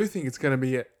 I do think it's going to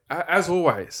be, as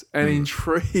always, an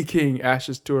intriguing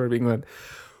Ashes tour of England.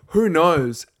 Who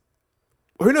knows?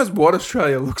 Who knows what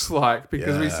Australia looks like?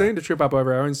 Because we seem to trip up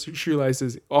over our own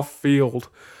shoelaces off field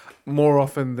more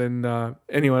often than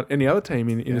any other team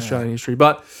in Australian history.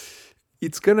 But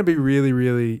it's going to be really,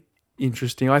 really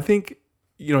interesting. I think,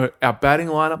 our batting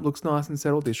lineup looks nice and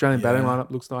settled. The Australian batting lineup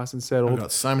looks nice and settled. We've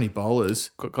got so many bowlers.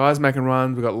 Got guys making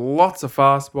runs. We've got lots of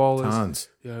fast bowlers. Tons.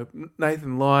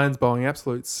 Nathan Lyons bowling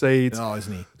absolute seeds. Oh,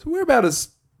 isn't he? So we're about as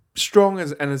strong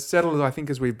and as settled as I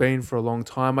think as we've been for a long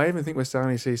time. I even think we're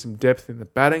starting to see some depth in the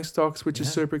batting stocks, which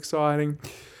is super exciting.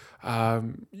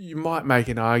 You might make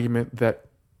an argument that,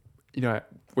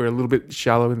 we're a little bit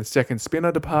shallow in the second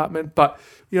spinner department, but,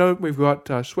 we've got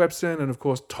Swepson and, of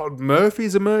course, Todd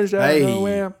Murphy's emerged out of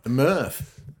nowhere. The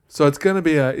Murph. So it's going to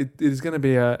be it is going to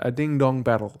be a ding-dong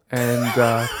battle. And Is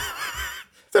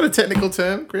that a technical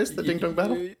term, Chris, the ding-dong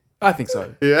battle? I think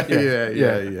so.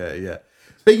 Yeah.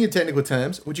 Speaking of technical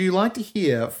terms, would you like to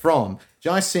hear from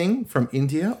Jai Singh from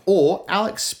India or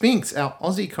Alex Spinks, our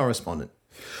Aussie correspondent?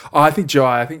 Oh, I think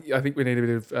Jai. I think we need a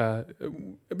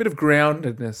bit of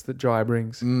groundedness that Jai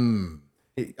brings.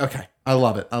 Okay, I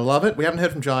love it. We haven't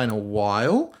heard from Jai in a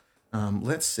while.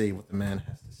 Let's see what the man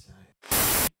has to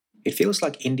say. It feels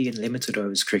like Indian limited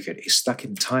overs cricket is stuck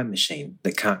in a time machine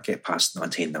that can't get past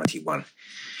 1991.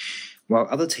 While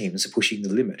other teams are pushing the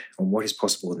limit on what is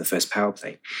possible in the first power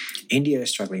play, India is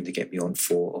struggling to get beyond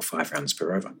 4 or 5 runs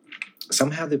per over.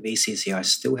 Somehow the BCCI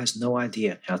still has no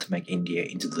idea how to make India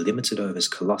into the limited overs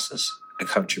colossus a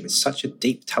country with such a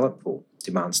deep talent pool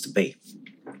demands to be.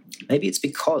 Maybe it's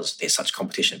because there's such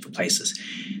competition for places.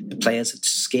 The players are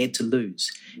scared to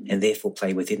lose and therefore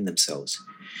play within themselves.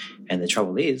 And the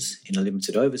trouble is, in a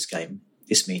limited overs game,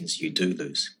 this means you do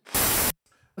lose.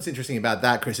 What's interesting about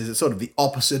that, Chris, is it's sort of the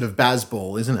opposite of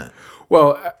Bazball, isn't it?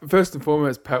 Well, first and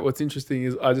foremost, Pat, what's interesting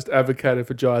is I just advocated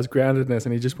for Jai's groundedness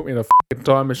and he just put me in a f***ing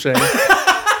time machine.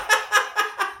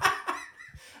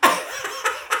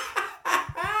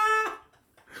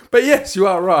 But yes, you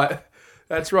are right.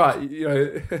 That's right.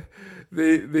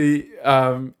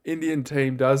 The Indian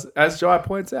team does, as Jai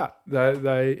points out,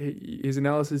 his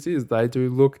analysis is they do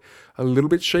look a little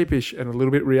bit sheepish and a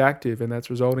little bit reactive, and that's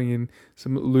resulting in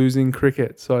some losing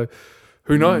cricket. So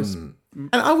who knows? And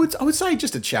I would say,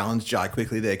 just to challenge Jai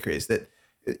quickly there, Chris, that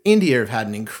India have had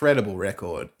an incredible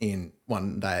record in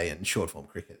one day and short form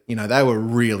cricket. They were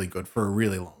really good for a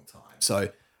really long time. So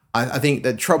I think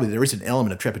that probably there is an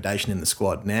element of trepidation in the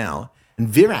squad now. And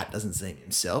Virat doesn't seem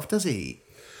himself, does he?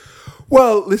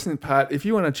 Well, listen, Pat, if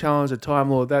you want to challenge a Time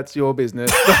Lord, that's your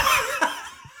business.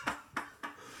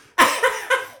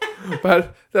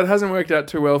 But that hasn't worked out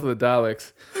too well for the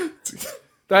Daleks.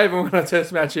 They haven't won a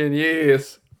test match in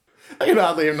years. I can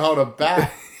hardly even hold a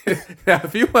bat. Now,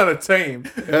 if you want a team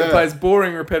that plays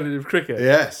boring, repetitive cricket,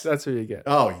 Yes. that's who you get.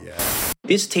 Oh, yeah.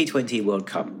 This T20 World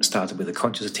Cup started with a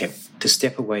conscious attempt to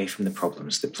step away from the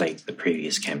problems that plagued the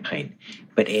previous campaign,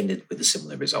 but ended with a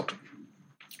similar result.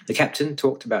 The captain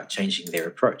talked about changing their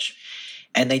approach,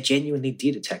 and they genuinely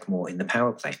did attack more in the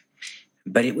power play.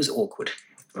 But it was awkward,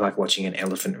 like watching an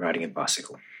elephant riding a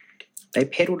bicycle. They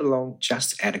pedalled along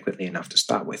just adequately enough to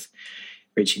start with,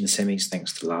 reaching the semis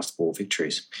thanks to last ball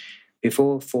victories,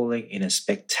 before falling in a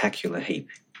spectacular heap,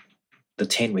 the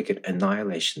 10-wicket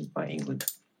annihilation by England.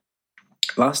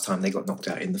 Last time they got knocked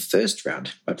out in the first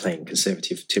round by playing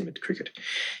conservative, timid cricket.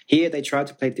 Here they tried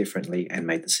to play differently and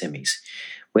made the semis,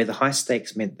 where the high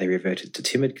stakes meant they reverted to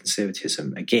timid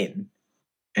conservatism again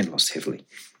and lost heavily.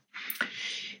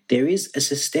 There is a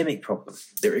systemic problem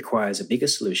that requires a bigger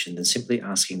solution than simply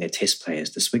asking their test players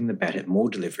to swing the bat at more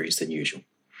deliveries than usual.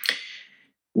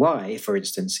 Why, for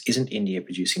instance, isn't India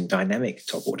producing dynamic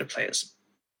top-order players?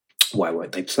 Why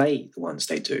won't they play the ones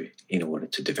they do in order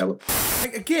to develop?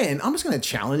 Again, I'm just going to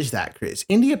challenge that, Chris.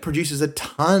 India produces a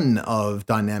ton of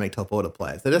dynamic top-order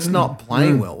players. They're just not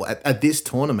playing well, at this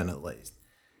tournament at least.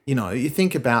 You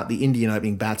think about the Indian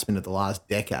opening batsmen of the last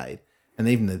decade, and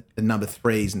even the number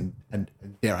threes and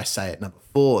dare I say it, number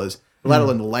fours, let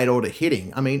alone the late order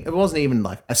hitting. I mean, it wasn't even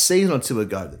like a season or two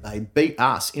ago that they beat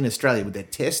us in Australia with their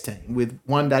test team with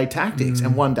one-day tactics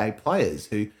and one-day players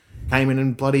who came in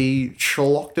and bloody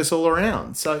schlocked us all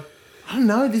around. So I don't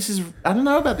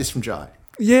know about this from Jai.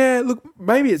 Yeah, look,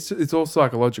 maybe it's all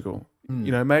psychological.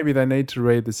 Maybe they need to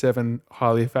read the seven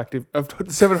highly effective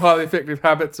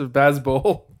habits of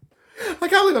Bazball I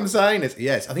can't believe I'm saying this.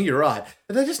 Yes, I think you're right.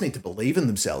 But they just need to believe in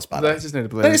themselves, buddy. They just need to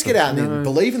believe. They just get out No. there and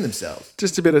believe in themselves.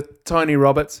 Just a bit of Tony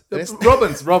Roberts. Yes.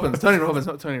 Robbins. Tony Robbins,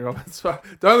 not Tony Robbins.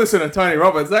 Don't listen to Tony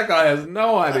Robbins. That guy has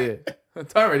no idea.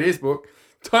 Don't read his book.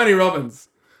 Tony Robbins.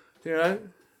 You know,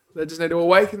 they just need to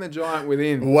awaken the giant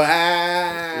within.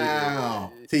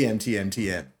 Wow.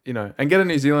 TM. You know, and get a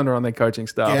New Zealander on their coaching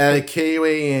staff. Get a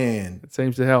Kiwi in. It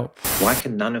seems to help. Why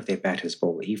can none of their batters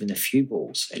bowl even a few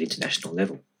balls at international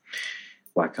level?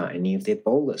 Why can't any of their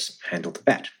bowlers handle the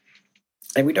bat?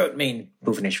 And we don't mean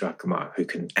Bhuvaneshwar Kumar, who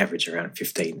can average around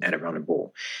 15 at a run a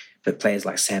ball, but players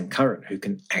like Sam Curran, who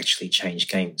can actually change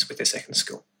games with their second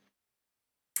skill.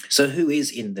 So who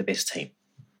is in the best team?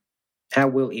 How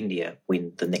will India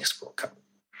win the next World Cup?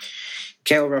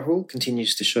 KL Rahul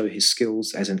continues to show his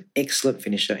skills as an excellent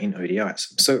finisher in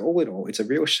ODIs. So all in all, it's a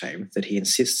real shame that he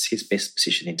insists his best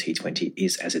position in T20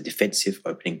 is as a defensive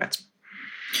opening batsman.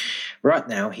 Right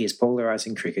now, he is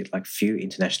polarising cricket like few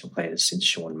international players since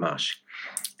Shaun Marsh.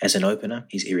 As an opener,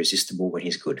 he's irresistible when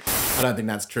he's good. I don't think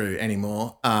that's true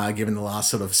anymore, given the last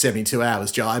sort of 72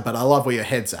 hours, Jai, but I love where your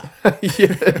head's at.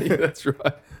 yeah, that's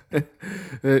right.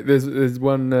 There's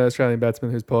one Australian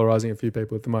batsman who's polarising a few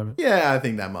people at the moment. Yeah, I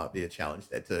think that might be a challenge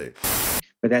there too.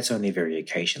 But that's only very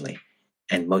occasionally,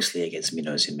 and mostly against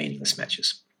minnows in meaningless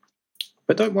matches.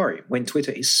 But don't worry, when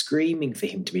Twitter is screaming for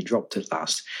him to be dropped at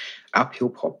last, up he'll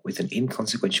pop with an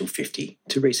inconsequential 50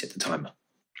 to reset the timer.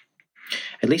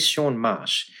 At least Shaun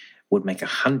Marsh would make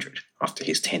 100 after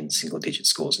his 10 single-digit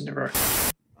scores in a row.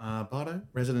 Bardo,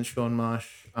 resident Shaun Marsh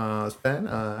fan,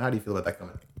 how do you feel about that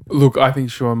comment? Look, I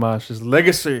think Shaun Marsh's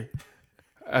legacy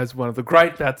as one of the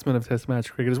great batsmen of Test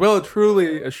match cricket is well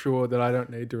truly assured that I don't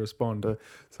need to respond to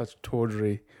such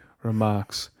tawdry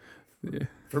remarks. Yeah.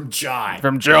 From Jai.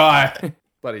 From Jai.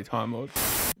 Bloody Time Lord.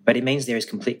 But it means there is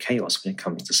complete chaos when it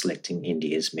comes to selecting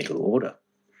India's middle order.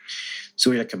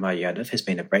 Surya Kumar Yadav has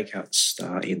been a breakout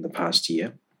star in the past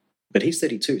year, but he's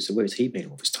 32, so where has he been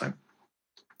all this time?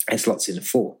 And slots in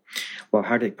 4, while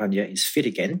Hardik Pandya is fit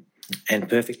again and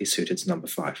perfectly suited to number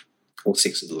 5, or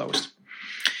 6 at the lowest.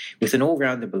 With an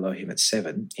all-rounder below him at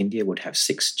 7, India would have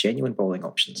 6 genuine bowling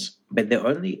options, but their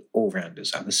only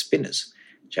all-rounders are the spinners,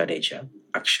 Jadeja,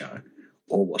 Akshar,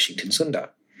 or Washington Sundar,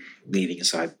 leaving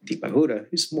aside Deepak Hooda,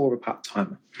 who's more of a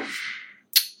part-timer.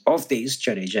 Of these,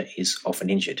 Jadeja is often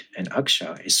injured, and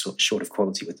Akshar is short of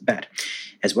quality with the bat,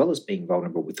 as well as being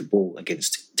vulnerable with the ball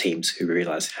against teams who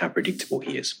realise how predictable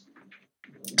he is.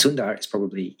 Sundar is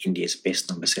probably India's best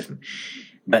number 7,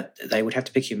 but they would have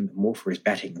to pick him more for his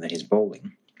batting than his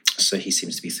bowling, so he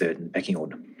seems to be third in the pecking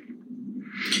order.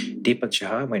 Deepak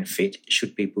Chahar, when fit,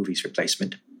 should be Bhuvi's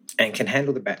replacement, and can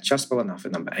handle the bat just well enough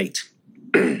at number 8,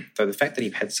 though the fact that he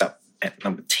heads up at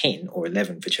number 10 or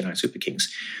 11 for Chennai Super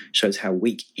Kings shows how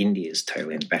weak India's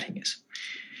tail-end batting is.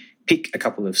 Pick a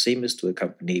couple of seamers to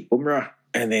accompany Bumrah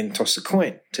and then toss a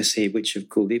coin to see which of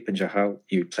Kuldeep and Chahal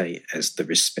you play as the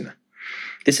wrist spinner.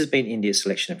 This has been India's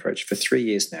selection approach for 3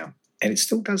 years now, and it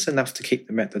still does enough to keep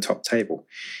them at the top table,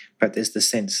 but there's the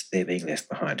sense they're being left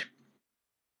behind.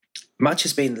 Much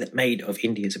has been made of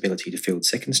India's ability to field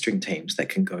second-string teams that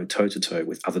can go toe-to-toe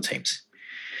with other teams.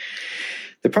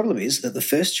 The problem is that the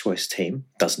first-choice team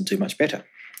doesn't do much better,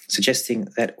 suggesting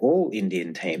that all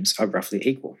Indian teams are roughly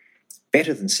equal.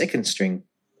 Better than second-string,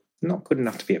 not good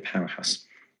enough to be a powerhouse.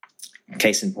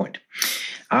 Case in point,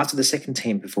 after the second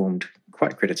team performed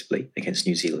quite creditably against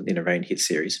New Zealand in a rain-hit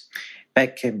series,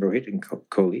 back came Rohit and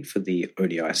Kohli for the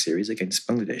ODI series against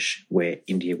Bangladesh, where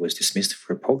India was dismissed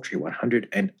for a paltry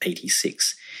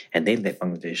 186, and then let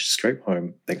Bangladesh scrape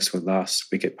home thanks to a last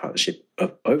wicket partnership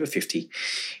of over 50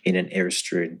 in an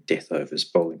error-strewn death overs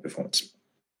bowling performance.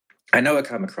 I know I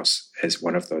come across as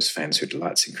one of those fans who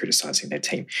delights in criticising their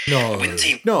team.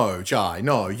 No, Jai,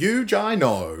 no. You, Jai,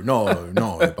 no,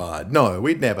 bud. No,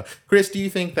 we'd never. Chris, do you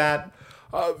think that...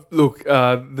 Look,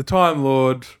 the Time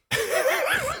Lord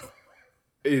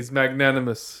is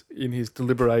magnanimous in his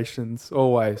deliberations,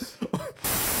 always.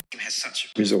 He has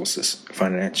such resources,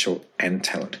 financial and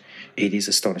talent. It is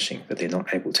astonishing that they're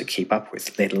not able to keep up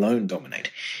with, let alone dominate,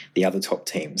 the other top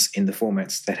teams in the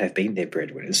formats that have been their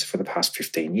breadwinners for the past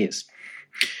 15 years.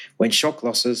 When shock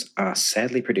losses are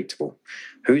sadly predictable,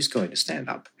 who's going to stand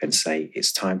up and say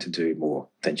it's time to do more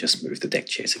than just move the deck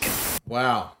chairs again?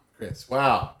 Wow, Chris,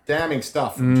 wow. Damning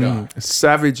stuff from Jai. A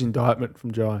savage indictment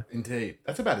from Jai. Indeed.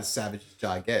 That's about as savage as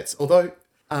Jai gets. Although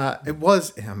it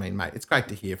was, I mean, mate, it's great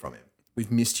to hear from him.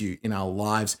 We've missed you in our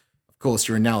lives. Of course,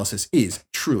 your analysis is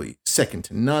truly second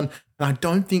to none. And I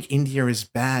don't think India are as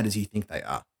bad as you think they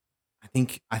are. I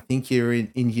think you're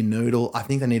in your noodle. I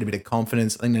think they need a bit of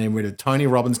confidence. I think they need a bit of Tony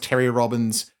Robbins, Terry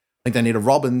Robbins, I think they need a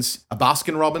Robbins, a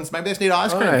Baskin Robbins. Maybe they just need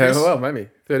ice cream. Oh, yeah, Chris. well, maybe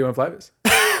 31 flavours.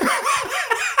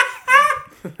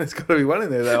 There's got to be one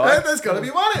in there, though. There's got to be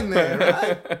one in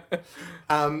there,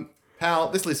 right? Pal,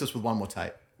 this leaves us with one more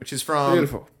tape, which is from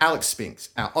Beautiful. Alex Spinks,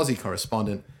 our Aussie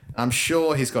correspondent. I'm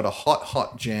sure he's got a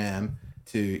hot jam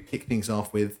to kick things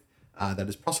off with that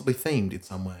is possibly themed in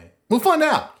some way. We'll find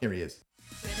out. Here he is.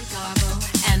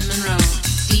 Garbo and Monroe,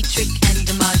 Dietrich and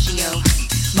DiMaggio,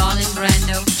 Marlon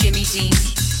Brando, Jimmy Dean,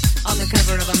 on the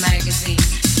cover of a magazine.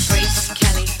 Grace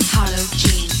Kelly, Harlow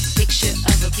Jean, picture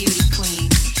of a beauty queen.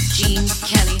 Jean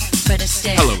Kelly, Fred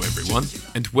Astaire. Hello everyone,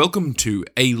 and welcome to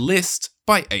A List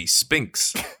by A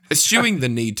Spinks. Eschewing the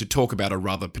need to talk about a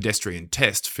rather pedestrian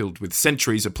test filled with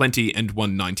centuries aplenty and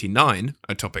 199,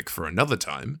 a topic for another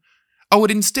time, I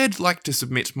would instead like to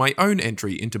submit my own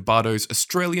entry into Bardo's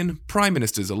Australian Prime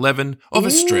Minister's 11 of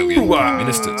Australian Prime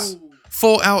Ministers.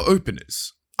 For our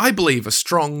openers, I believe a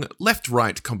strong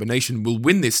left-right combination will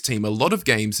win this team a lot of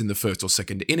games in the first or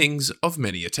second innings of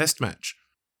many a test match.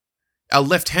 Our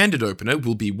left-handed opener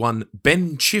will be one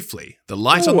Ben Chifley, the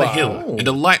light on the hill, and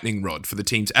a lightning rod for the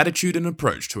team's attitude and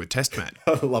approach to a test match.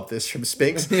 I love this from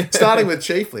Spinks. Starting with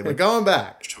Chiefly, we're going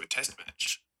back. To a test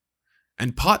match.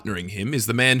 And partnering him is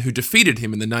the man who defeated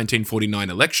him in the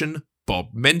 1949 election, Bob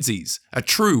Menzies, a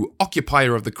true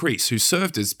occupier of the crease who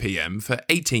served as PM for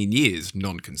 18 years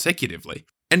non-consecutively,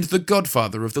 and the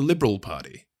godfather of the Liberal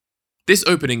Party. This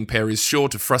opening pair is sure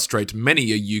to frustrate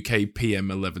many a UK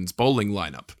PM11's bowling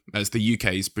lineup, as the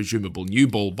UK's presumable new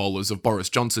ball bowlers of Boris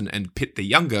Johnson and Pitt the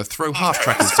Younger throw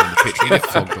half-trackers on the pitch and get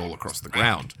flogged all across the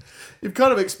ground. You'd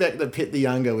kind of expect that Pitt the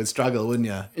Younger would struggle, wouldn't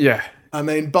you? Yeah. I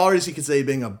mean, Boris, you could see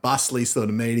being a bustly sort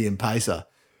of medium pacer.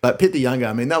 But Pitt the Younger,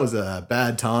 I mean, that was a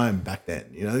bad time back then.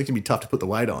 You know, it can be tough to put the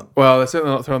weight on. Well, they're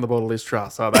certainly not throwing the ball to Liz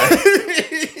Truss, are they?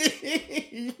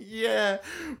 Yeah.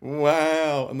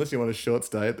 Wow. Unless you want a short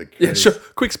stay at the crease. Yeah, sure.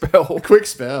 Quick spell. Quick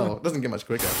spell. It doesn't get much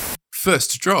quicker.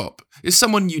 First drop is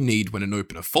someone you need when an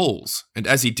opener falls, and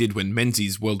as he did when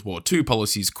Menzies' World War II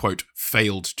policies, quote,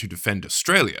 failed to defend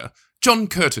Australia, John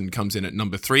Curtin comes in at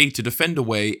number 3 to defend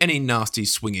away any nasty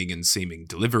swinging and seaming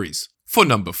deliveries. For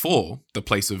number 4, the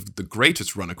place of the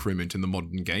greatest run accruement in the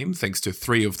modern game, thanks to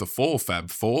 3 of the 4 Fab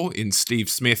Four in Steve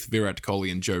Smith, Virat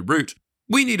Kohli and Joe Root,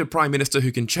 we need a Prime Minister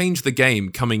who can change the game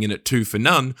coming in at 2 for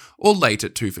none or late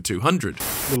at 2 for 200.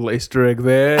 Little Easter egg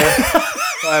there.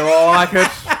 I like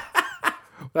it.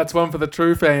 That's one for the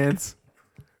true fans.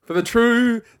 For the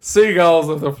true seagulls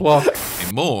of the flock.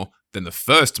 In more than the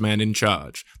first man in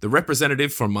charge, the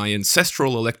representative from my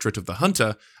ancestral electorate of the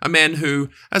Hunter, a man who,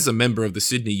 as a member of the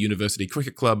Sydney University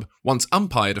Cricket Club, once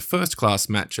umpired a first-class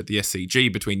match at the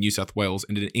SCG between New South Wales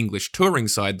and an English touring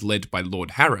side led by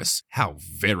Lord Harris. How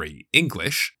very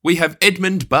English. We have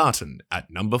Edmund Barton at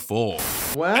number 4.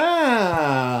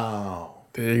 Wow.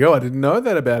 There you go. I didn't know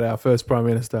that about our first Prime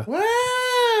Minister. Wow.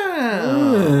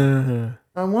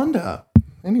 I wonder.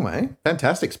 Anyway,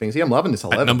 fantastic, Spingsy. I'm loving this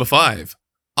 11. At number 5,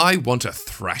 I want a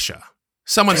thrasher.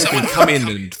 Someone who can come in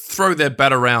and throw their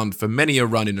bat around for many a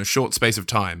run in a short space of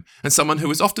time, and someone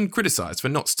who is often criticised for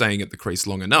not staying at the crease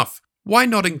long enough. Why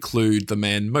not include the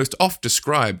man most oft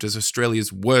described as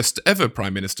Australia's worst ever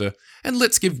Prime Minister, and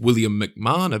let's give William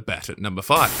McMahon a bat at number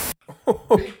 5.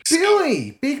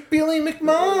 Billy! Big Billy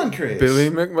McMahon, Chris. Billy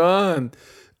McMahon.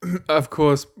 Of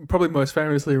course, probably most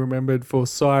famously remembered for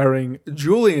siring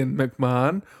Julian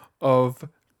McMahon of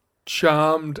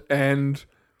Charmed and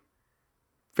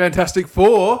Fantastic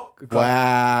Four.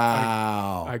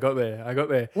 Wow. I got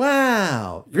there.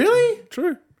 Wow. Really?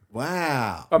 True.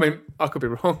 Wow. I mean, I could be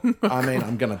wrong. I mean,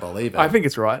 I'm going to believe it. I think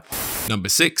it's right. Number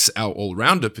 6, our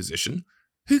all-rounder position.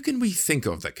 Who can we think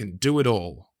of that can do it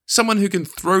all? Someone who can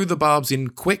throw the barbs in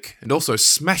quick and also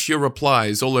smash your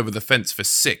replies all over the fence for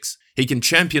 6. He can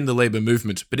champion the labour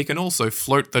movement, but he can also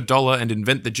float the dollar and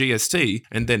invent the GST,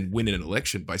 and then win an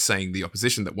election by saying the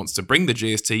opposition that wants to bring the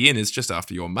GST in is just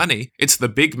after your money. It's the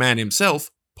big man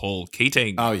himself, Paul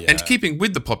Keating. Oh, yeah. And keeping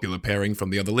with the popular pairing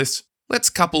from the other list, let's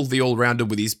couple the all-rounder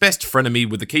with his best frenemy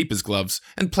with the keeper's gloves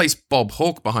and place Bob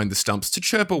Hawke behind the stumps to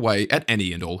chirp away at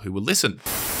any and all who will listen.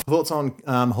 Thoughts on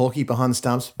Hawkeye behind the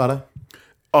stumps, Butter?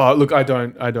 Oh, look, I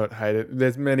don't hate it.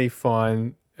 There's many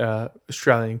fine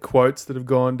Australian quotes that have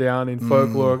gone down in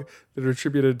folklore that are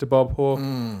attributed to Bob Hawke.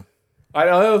 I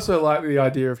also like the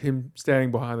idea of him standing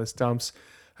behind the stumps,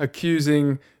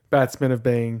 accusing batsmen of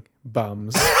being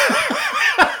bums.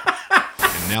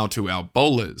 And now to our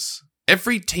bowlers.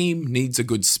 Every team needs a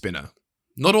good spinner.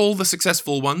 Not all the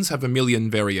successful ones have a million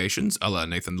variations, a la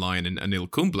Nathan Lyon and Anil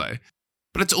Kumble,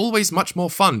 but it's always much more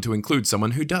fun to include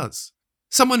someone who does.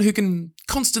 Someone who can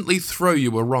constantly throw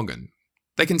you a wrong'un.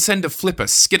 They can send a flipper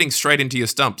skidding straight into your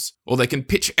stumps, or they can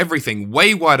pitch everything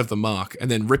way wide of the mark and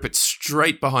then rip it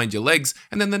straight behind your legs,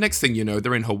 and then the next thing you know,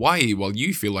 they're in Hawaii while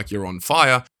you feel like you're on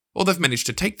fire, or they've managed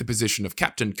to take the position of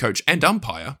captain, coach, and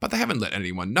umpire, but they haven't let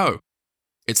anyone know.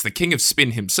 It's the king of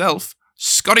spin himself,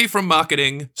 Scotty from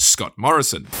marketing, Scott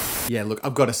Morrison. Yeah, look,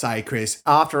 I've got to say, Chris,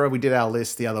 after we did our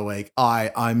list the other week, I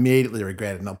immediately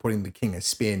regretted not putting the king of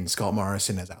spin, Scott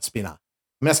Morrison, as our spinner.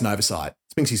 I mean, that's an oversight.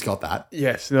 Spinksy's got that.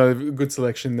 Yes, no, good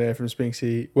selection there from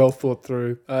Spinksy. Well thought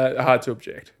through. Hard to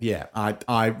object. Yeah,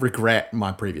 I regret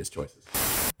my previous choices.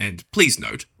 And please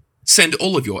note, send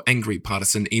all of your angry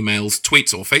partisan emails,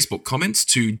 tweets, or Facebook comments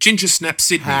to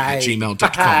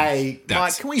gingersnapsydney@gmail.com. Hey,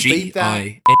 That's Mike, can we beat that?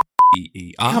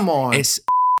 GINGER Come on.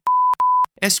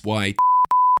 SY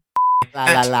La,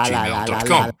 at la, la, la, la, la,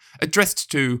 gmail.com,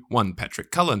 addressed to one Patrick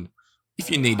Cullen. If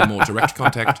you need a more direct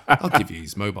contact, I'll give you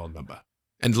his mobile number.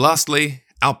 And lastly,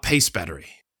 our pace battery.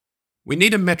 We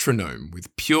need a metronome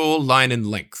with pure line and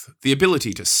length, the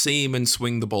ability to seam and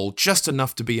swing the ball just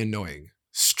enough to be annoying,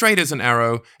 straight as an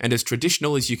arrow and as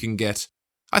traditional as you can get.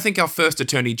 I think our first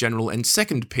Attorney General and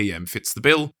second PM fits the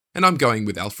bill, and I'm going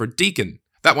with Alfred Deakin.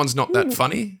 That one's not that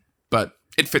funny, but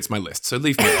it fits my list, so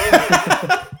leave me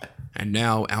alone. And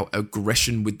now our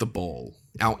aggression with the ball,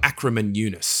 our Ackerman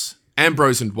Eunice,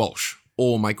 Ambrose and Walsh,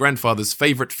 or my grandfather's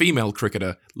favourite female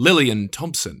cricketer, Lillian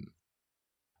Thompson.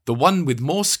 The one with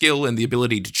more skill and the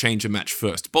ability to change a match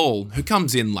first ball, who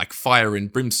comes in like fire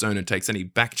and brimstone and takes any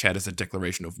backchat as a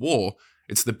declaration of war,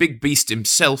 it's the big beast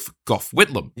himself, Gough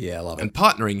Whitlam. Yeah, I love it. And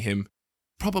partnering him,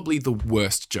 probably the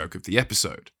worst joke of the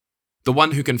episode. The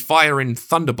one who can fire in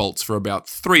thunderbolts for about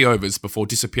 3 overs before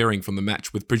disappearing from the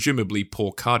match with presumably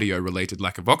poor cardio-related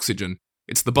lack of oxygen,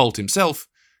 it's the Bolt himself,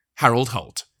 Harold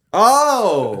Holt.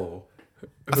 Oh!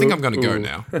 I think I'm going to go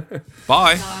now.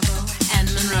 Bye. Margot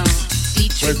and Monroe.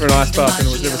 Dietrich Went for an ice and bath and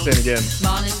was never DiMaggio. seen again.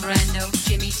 Marlon Brando,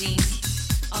 Jimmy Dean.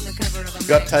 On the cover of a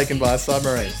Got taken magazine. by a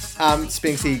submarine.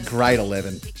 Spinksy, grade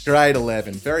 11. Grade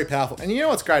 11. Very powerful. And you know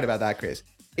what's great about that, Chris?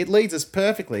 It leads us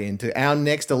perfectly into our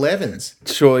next 11s.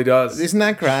 Surely does. Isn't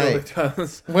that great? Surely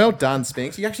does. Well done,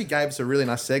 Spinks. You actually gave us a really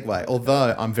nice segue,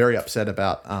 although I'm very upset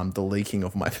about the leaking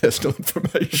of my personal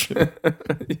information.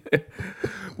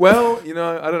 Well, you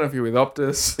know, I don't know if you're with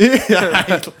Optus.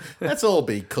 Yeah, let's all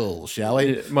be cool, shall we?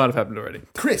 It might have happened already.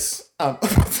 Chris,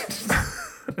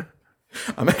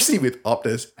 I'm actually with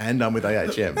Optus and I'm with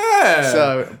AHM.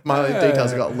 So my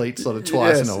details got leaked sort of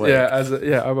twice in a week.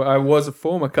 Yeah, I was a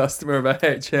former customer of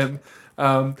AHM.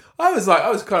 I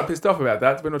was kind of pissed off about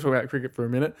that. We're not talking about cricket for a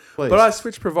minute. Please. But I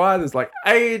switched providers like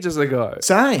ages ago.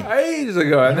 Same. Ages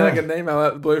ago. And then I got an email out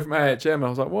of the blue from AHM. And I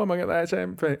was like, what am I getting the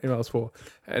AHM emails for?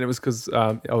 And it was because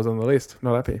I was on the list.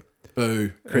 Not happy.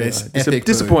 Boo, Chris. Yeah, Epic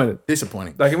boo. disappointed.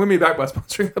 Disappointing. They can win me back by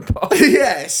sponsoring the pod.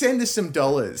 Yeah, send us some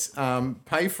dollars.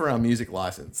 Pay for our music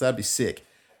license. That'd be sick.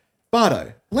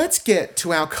 Bardo, let's get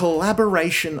to our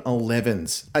collaboration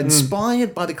 11s.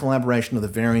 Inspired by the collaboration of the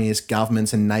various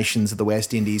governments and nations of the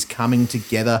West Indies coming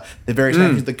together, the various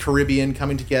nations of the Caribbean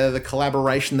coming together, the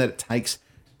collaboration that it takes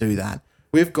to do that.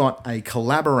 We've got a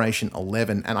collaboration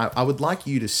 11, and I would like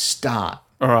you to start.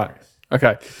 All right.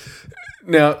 Okay.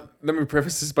 Now, let me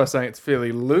preface this by saying it's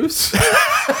fairly loose.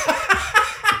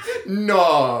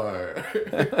 No.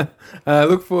 I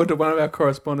look forward to one of our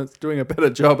correspondents doing a better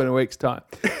job in a week's time.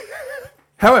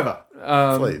 However,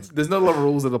 Please. there's not a lot of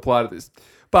rules that apply to this.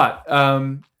 But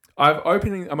I'm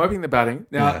opening the batting.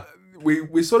 Now,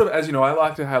 we sort of, as you know, I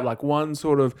like to have like one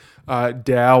sort of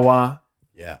dour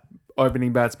Yeah.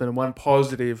 opening batsman and one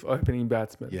positive opening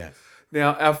batsman. Yeah.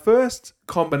 Now, our first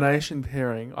combination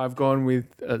pairing, I've gone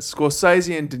with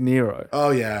Scorsese and De Niro. Oh,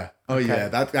 yeah. Oh, yeah.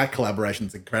 That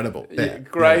collaboration's incredible. Yeah,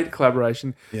 great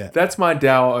collaboration. Yeah. That's my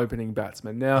dour opening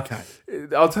batsman. Now, Okay.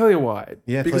 I'll tell you why.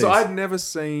 Yeah, because please. I've never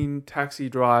seen Taxi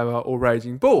Driver or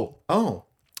Raging Bull, Oh,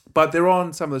 but they're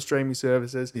on some of the streaming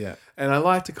services. Yeah. And I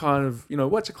like to kind of,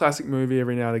 watch a classic movie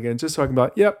every now and again, just so I can be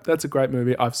like, yep, that's a great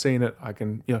movie. I've seen it. I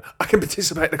can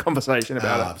participate in the conversation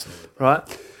about it. absolutely.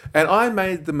 Right. And I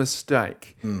made the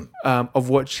mistake of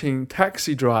watching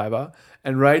Taxi Driver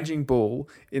and Raging Bull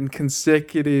in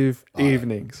consecutive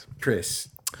evenings. Chris,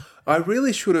 I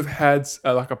really should have had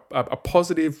a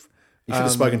positive. you should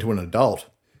have spoken to an adult.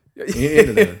 You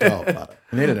needed an adult, brother.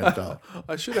 You needed an adult.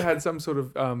 I should have had some sort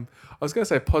of. I was going to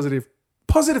say positive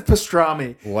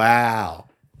pastrami. Wow.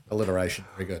 Alliteration.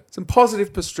 Very good. Some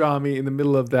positive pastrami in the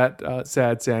middle of that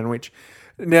sad sandwich.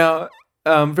 Now,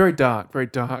 very dark. Very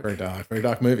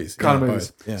dark movies. Kind of Yeah,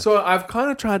 movies. both. Yeah. So I've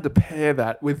kind of tried to pair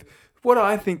that with what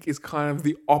I think is kind of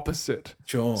the opposite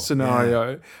Sure,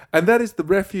 scenario, and that is the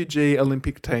refugee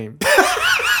Olympic team.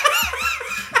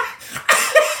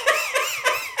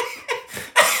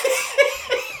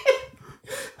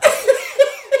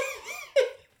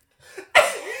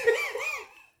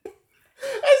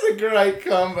 great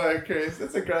combo, Chris.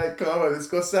 That's a great combo. The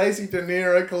Scorsese De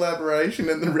Niro collaboration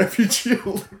and the Refugee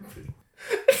Olympic.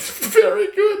 It's very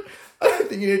good. I don't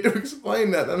think you need to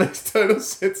explain that. That makes total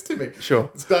sense to me. Sure.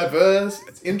 It's diverse.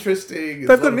 It's interesting.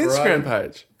 They've got an Instagram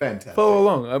page. Fantastic. Follow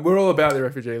along. We're all about the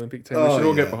Refugee Olympic team. We should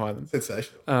all get behind them.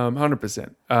 Sensational.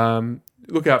 100%.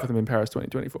 Look out for them in Paris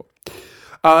 2024.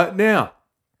 Now,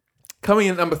 coming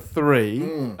in at number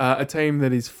 3, a team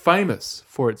that is famous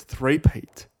for its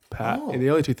three-peat, Pat, in the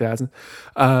early 2000s.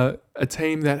 A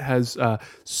team that has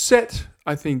set,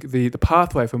 I think, the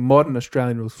pathway for modern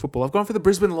Australian rules football. I've gone for the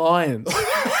Brisbane Lions.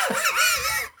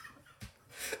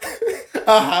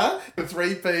 The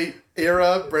 3P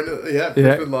era,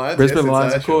 Brisbane Lions. Brisbane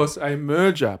Lions, of course, a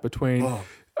merger between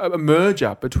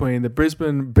the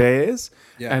Brisbane Bears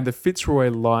and the Fitzroy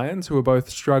Lions, who are both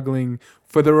struggling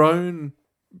for their own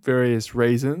various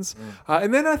reasons.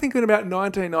 And then I think in about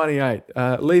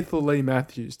 1998, Lethal Lee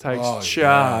Matthews takes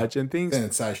charge and things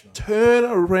turn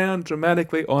around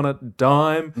dramatically on a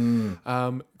dime.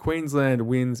 Queensland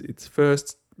wins its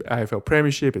first AFL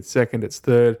Premiership, its second, its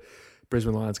third.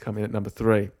 Brisbane Lions come in at number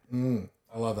 3.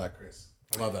 I love that, Chris.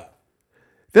 I love that.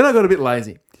 Then I got a bit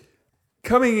lazy.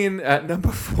 Coming in at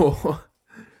number 4,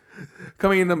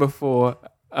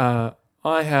 I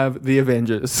have the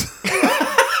Avengers.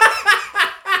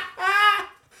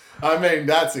 I mean,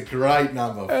 that's a great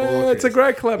number 4. It's a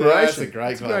great collaboration. Yeah, it's a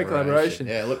great collaboration.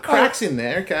 Yeah, look, cracks in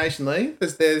there occasionally.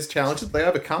 There's challenges. They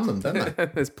overcome them, don't they?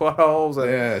 There's plot holes.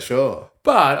 Yeah, sure.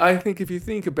 But I think if you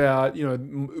think about,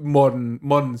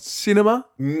 modern cinema,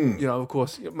 of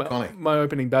course, my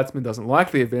opening batsman doesn't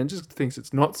like the Avengers, thinks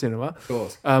it's not cinema. Of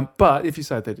course. But if you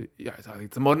say that, I think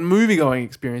it's a modern movie-going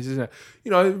experience, isn't it?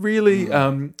 Really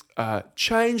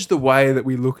change the way that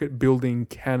we look at building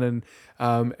canon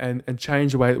and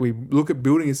change the way that we look at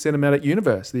building a cinematic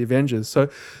universe, the Avengers. So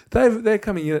they're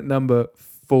coming in at number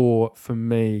 4 for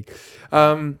me.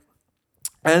 And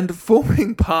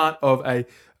forming part of a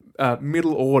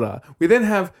middle order, we then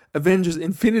have Avengers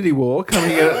Infinity War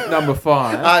coming in at number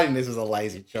 5. I think this was a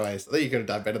lazy choice. I think you could have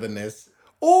done better than this.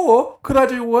 Or could I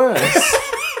do worse?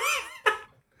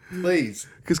 Please.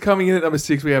 Because coming in at number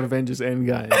 6, we have Avengers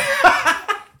Endgame.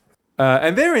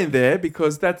 And they're in there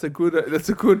because that's a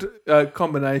good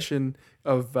combination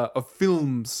of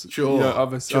films. Sure.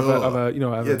 It's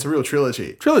a real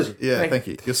trilogy. Yeah, thank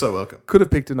you. You're so welcome. Could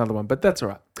have picked another one, but that's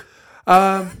all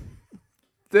right.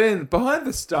 Then behind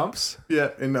the stumps.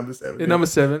 Yeah, in number 7. Number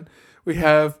 7, we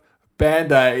have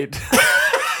Band-Aid.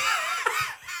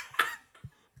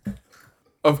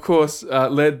 Of course,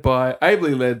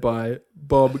 ably led by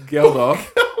Bob Geldof.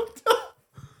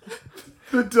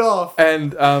 The Doff.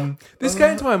 And this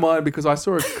came to my mind because I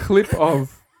saw a clip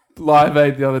of Live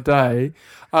Aid the other day.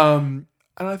 And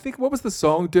I think, what was the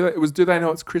song? Do They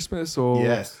Know It's Christmas? Or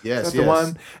yes. The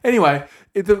one? Anyway,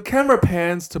 the camera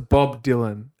pans to Bob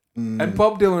Dylan. And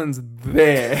Bob Dylan's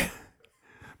there.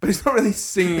 But he's not really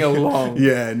singing along.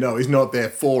 Yeah, no, he's not there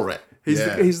for it.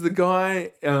 He's the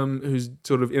guy who's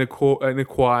sort of in a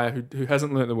choir who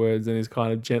hasn't learnt the words and is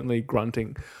kind of gently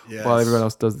grunting while everyone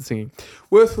else does the singing.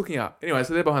 Worth looking up. Anyway,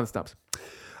 so they're behind the stumps.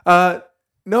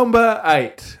 Number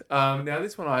 8. Now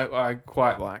this one I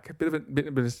quite like. A bit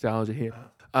of nostalgia here.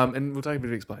 And we'll take a bit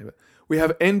of explaining. But we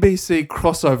have NBC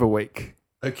Crossover Week.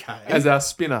 Okay. As our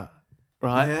spinner.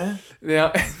 Right? Yeah. Now,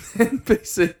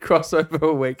 NBC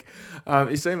Crossover Week.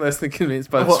 You seem less than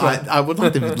convinced by this one. I would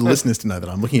like the listeners to know that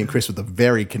I'm looking at Chris with a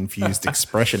very confused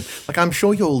expression. Like, I'm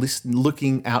sure you're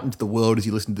looking out into the world as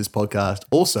you listen to this podcast,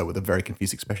 also with a very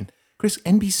confused expression. Chris,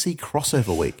 NBC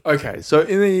Crossover Week. Okay, so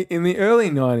in the early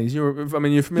 90s, you're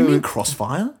familiar with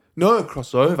Crossfire? No,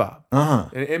 Crossover. Uh-huh.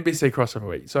 An NBC Crossover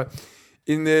Week. So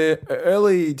in the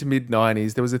early to mid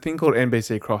 90s, there was a thing called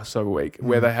NBC Crossover Week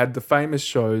where they had the famous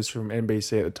shows from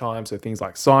NBC at the time. So things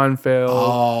like Seinfeld.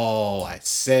 Oh, I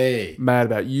see. Mad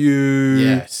About You.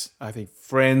 Yes. I think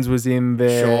Friends was in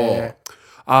there. Sure.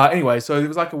 Anyway, so it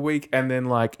was like a week, and then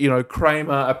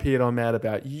Kramer appeared on Mad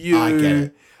About You. I get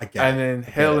it. And then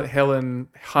Helen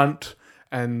Hunt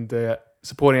and the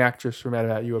supporting actress from Mad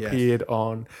About You appeared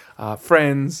on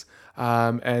Friends,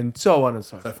 and so on and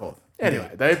so forth.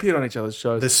 Anyway, they appeared on each other's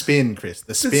shows. The spin, Chris.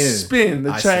 The spin.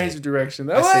 The change of direction.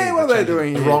 What are they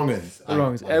doing here? The wrong'uns. The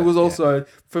wrong'uns. It was also,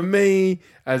 for me,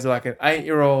 as like an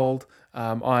 8-year-old,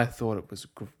 I thought it was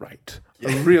great.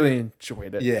 I really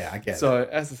enjoyed it. Yeah, I get it. So,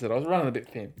 as I said, I was running a bit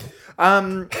thin.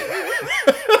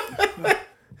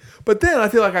 But then I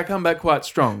feel like I come back quite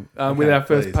strong with our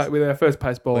first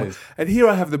pace ball. Please. And here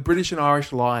I have the British and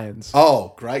Irish Lions.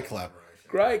 Oh, great collaboration.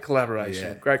 Great collaboration.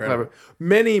 Yeah, Great incredible.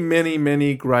 collaboration.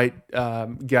 Many great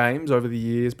games over the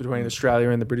years between Australia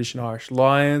and the British and Irish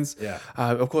Lions. Yeah.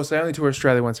 Of course, they only tour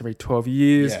Australia once every 12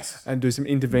 years Yes. and do some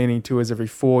intervening tours every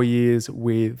 4 years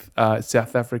with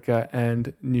South Africa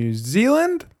and New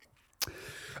Zealand.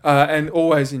 And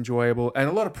always enjoyable, and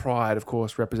a lot of pride, of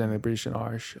course, representing the British and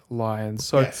Irish Lions.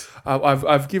 So Yes.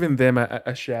 I've given them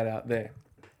a shout out there.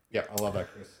 Yeah, I love that,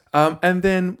 Chris. And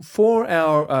then for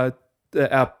our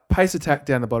pace attack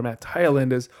down the bottom, our tail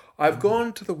enders, I've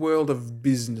gone to the world of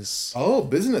business. Oh,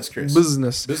 business, Chris.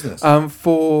 Business.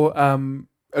 For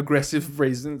aggressive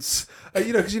reasons.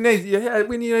 Because you need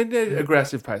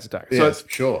aggressive pace attack. Yes, So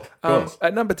sure. Of course.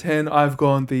 at number 10, I've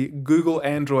gone the Google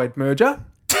Android merger.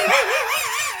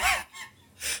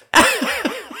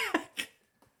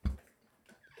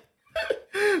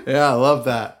 Yeah, I love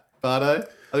that, Bardo.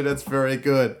 I think that's very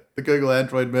good. The Google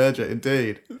Android merger,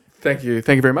 indeed. Thank you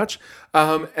very much.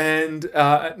 And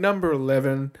at number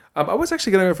 11, I was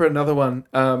actually going to go for another one.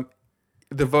 The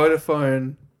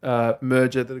Vodafone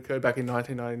merger that occurred back in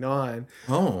 1999.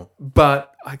 Oh,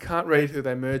 But I can't read who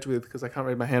they merged with because I can't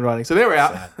read my handwriting. So they're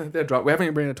out. They're dropped. We haven't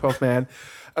even been a 12th man.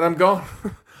 And I'm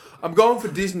going for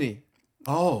Disney.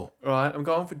 oh, Right, I'm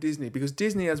going for Disney because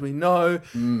Disney, as we know,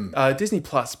 Disney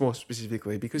Plus more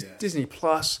specifically, because Disney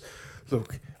Plus,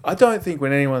 look, I don't think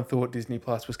when anyone thought Disney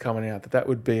Plus was coming out that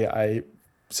would be a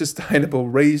sustainable,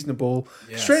 reasonable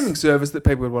streaming service that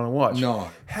people would want to watch. No.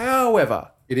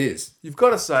 However, it is. you've got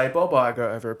to say Bob Iger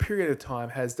over a period of time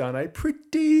has done a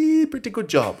pretty good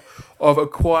job of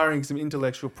acquiring some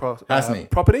intellectual Hasn't he?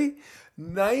 property,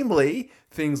 namely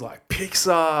things like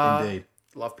Pixar. Indeed.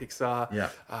 Love Pixar.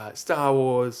 Yeah. Star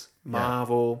Wars,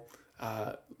 Marvel,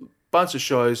 bunch of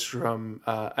shows from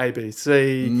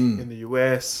ABC in the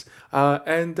US,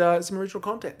 and some original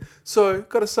content. So,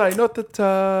 got to say, not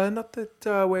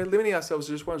that we're limiting ourselves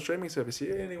to just one streaming service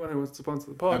here. Anyone who wants to sponsor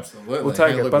the pod, Absolutely. will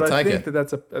take Hey, it. look, But we'll I take think it.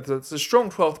 that's a strong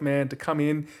 12th man to come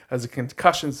in as a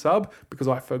concussion sub because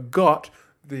I forgot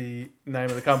the name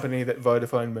of the company that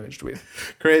Vodafone merged with.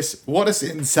 Chris, what a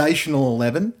sensational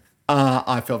 11.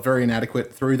 I felt very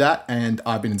inadequate through that, and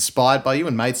I've been inspired by you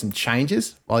and made some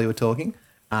changes while you were talking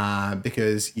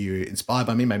because you inspired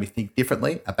by me, made me think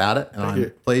differently about it, and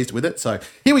I'm pleased with it. So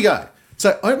here we go.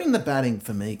 So opening the batting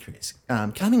for me, Chris,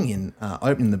 coming in,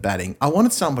 opening the batting, I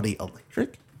wanted somebody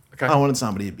electric. Okay. I wanted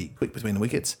somebody to be quick between the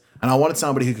wickets, and I wanted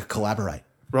somebody who could collaborate.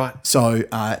 Right. So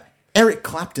Eric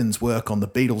Clapton's work on the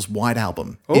Beatles' White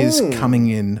Album is coming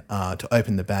in to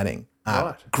open the batting.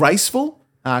 Right. Graceful,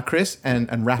 Chris,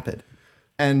 and rapid.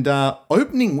 And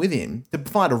opening with him to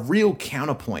provide a real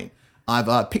counterpoint,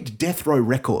 I've picked Death Row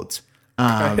Records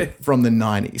from the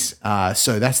 90s.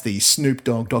 So that's the Snoop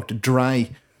Dogg, Dr.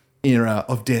 Dre era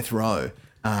of Death Row,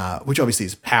 which obviously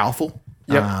is powerful.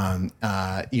 Yep.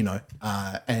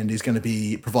 And is going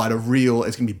to provide it's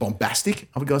going to be bombastic,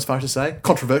 I would go as far as to say.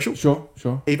 Controversial.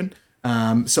 Sure. Even.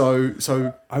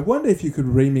 So I wonder if you could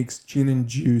remix Gin and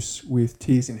Juice with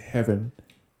Tears in Heaven.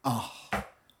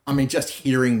 I mean, just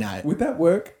hearing that, Would that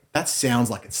work? that sounds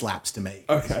like it slaps to me.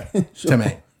 Okay. To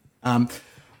me.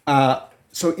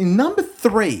 So in number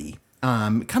 3,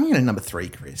 coming in at number 3,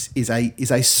 Chris, is a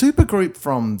supergroup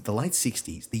from the late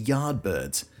 60s, the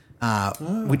Yardbirds,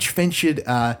 which featured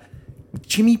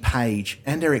Jimmy Page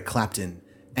and Eric Clapton,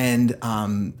 and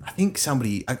I think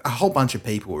a whole bunch of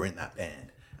people were in that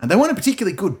band. And they weren't a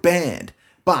particularly good band,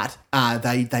 but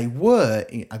they were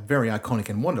a very iconic,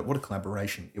 and what a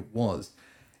collaboration it was.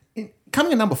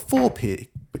 Coming at number 4,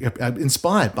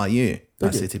 inspired by you,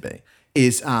 CTB,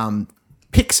 is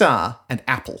Pixar and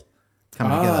Apple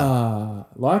coming together.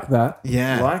 Like that.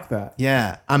 Yeah. Like that.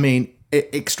 Yeah. I mean,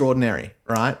 extraordinary,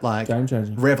 right? Like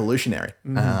Game-changing. revolutionary.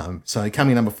 So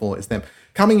coming at number 4 is them.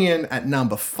 Coming in at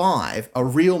number 5, a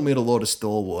real middle order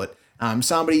stalwart,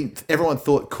 somebody everyone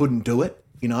thought couldn't do it,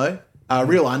 a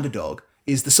real underdog,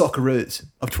 is the Socceroos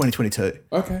of 2022.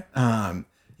 Okay.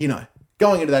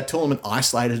 Going into that tournament, I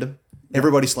slated them.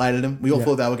 Everybody slated them. We all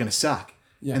thought they were going to suck.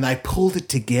 Yeah. And they pulled it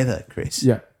together, Chris.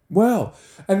 Yeah. Well,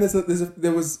 and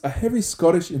there was a heavy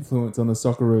Scottish influence on the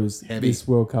Socceroos this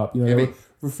World Cup. They were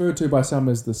referred to by some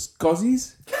as the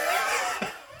Scozzies.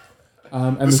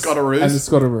 And the Scotteroos. And the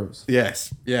Scotteroos.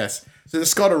 Yes. So the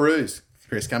Scotteroos,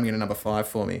 Chris, coming in at number 5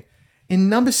 for me. In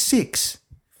number 6,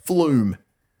 Flume.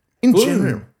 In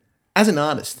general, as an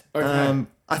artist, Okay.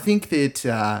 I think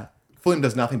that Flume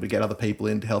does nothing but get other people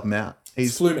in to help him out.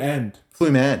 He's Flume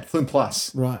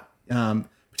Plus. Right.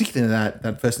 Particularly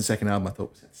that first and second album I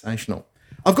thought was sensational.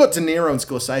 I've got De Niro and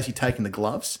Scorsese taking the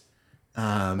gloves.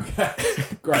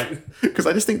 Great. Because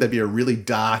I just think there'd be a really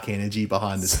dark energy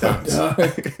behind the stumps.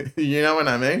 You know what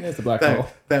I mean? It's a black hole.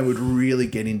 They would really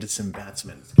get into some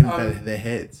batsmen, get into their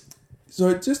heads.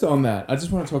 So just on that, I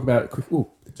just want to talk about it quick. Ooh.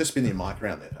 Just spin your mic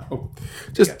around there. Pal.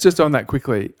 Just on that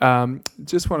quickly.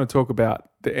 Just want to talk about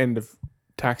the end of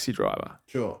Taxi Driver.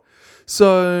 Sure.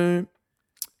 So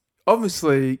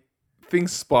obviously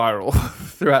things spiral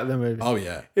throughout the movie. Oh,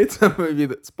 yeah. It's a movie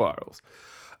that spirals.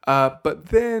 But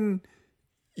then,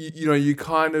 you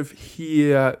kind of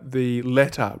hear the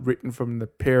letter written from the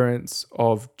parents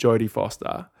of Jodie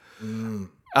Foster.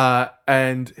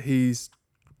 And he's,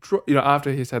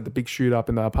 after he's had the big shoot up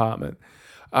in the apartment,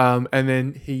 and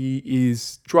then he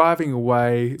is driving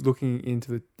away, looking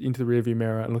into the rearview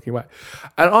mirror and looking away.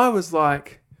 And I was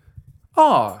like,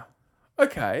 oh,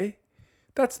 okay,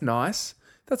 that's nice.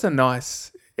 That's a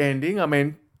nice ending. I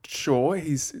mean, sure,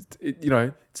 it's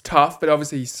tough, but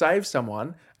obviously he saved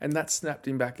someone, and that snapped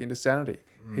him back into sanity.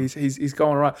 He's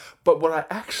going all right. But what I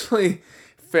actually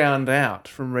found out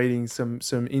from reading some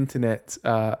internet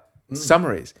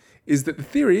summaries is that the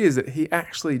theory is that he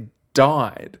actually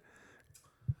died.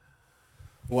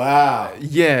 Wow.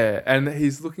 Yeah, and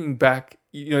he's looking back.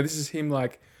 This is him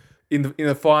like in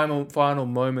the final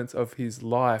moments of his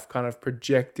life, kind of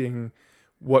projecting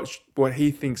what he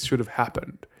thinks should have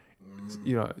happened.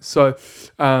 So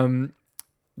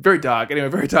very dark. Anyway,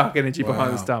 very dark energy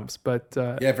behind the stumps. But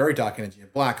very dark energy. A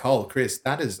black hole, Chris.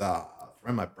 That is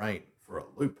throwing my brain for a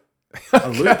loop.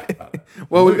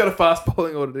 Well, we've got a fast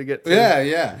bowling order to get to.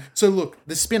 Yeah. So look,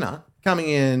 the spinner coming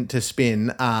in to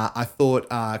spin, I thought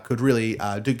could really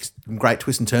do some great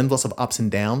twists and turns, lots of ups and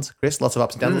downs, Chris. Lots of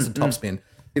ups and downs, lots of top spin.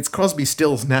 It's Crosby,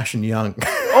 Stills, Nash and Young.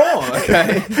 Oh,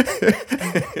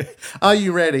 okay. Are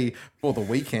you ready for the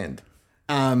weekend?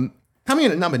 Coming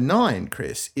in at number 9,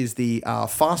 Chris, is the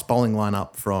fast bowling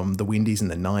lineup from the Windies in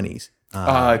the 90s.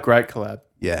 Great collab.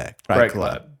 Yeah, great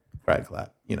collab. Great collab.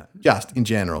 Just in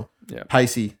general. Yeah.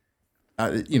 Pacey,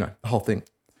 the whole thing.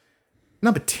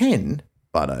 Number 10,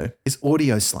 Butto, is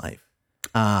Audio Slave.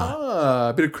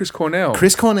 A bit of Chris Cornell.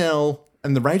 Chris Cornell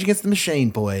and the Rage Against the Machine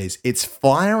boys. It's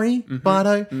fiery,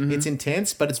 Butto. It's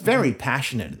intense, but it's very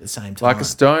passionate at the same time. Like a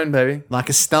stone, baby. Like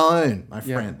a stone, my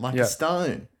friend. Like a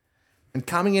stone. And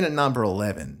coming in at number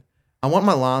 11, I want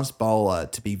my last bowler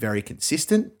to be very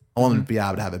consistent. I want them to be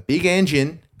able to have a big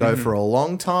engine, go for a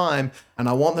long time, and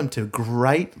I want them to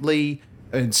greatly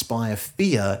inspire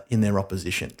fear in their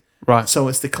opposition. Right. So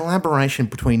it's the collaboration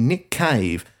between Nick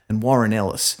Cave and Warren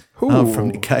Ellis from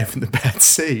Nick Cave and the Bad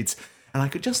Seeds. And I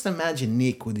could just imagine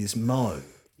Nick with his mo,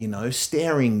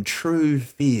 staring true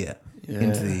fear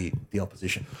into the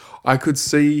opposition. I could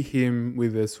see him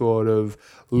with a sort of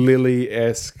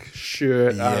Lily-esque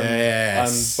shirt,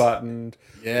 unbuttoned,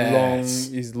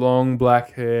 his long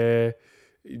black hair,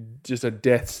 just a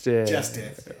death stare. Just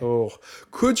death. Oh,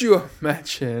 could you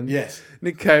imagine? Yes.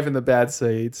 Nick Cave and the Bad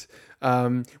Seeds.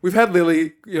 We've had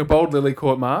Lily, bold Lily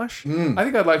court Marsh. I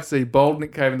think I'd like to see bold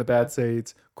Nick Cave and the Bad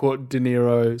Seeds court De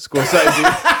Niro,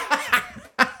 Scorsese.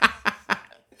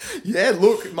 Yeah,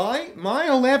 look, my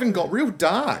 11 got real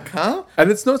dark, huh?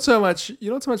 And it's not so much,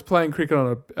 you're not so much playing cricket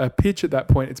on a pitch at that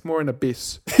point. It's more an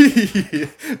abyss.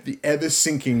 The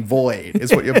ever-sinking void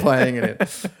is what you're playing in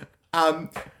it.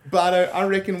 But I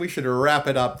reckon we should wrap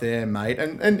it up there, mate.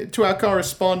 And to our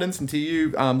correspondents and to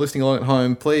you listening along at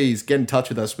home, please get in touch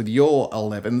with us with your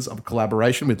 11s of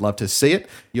collaboration. We'd love to see it.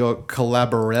 Your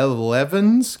Collabor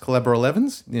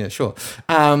 11s? Yeah, sure.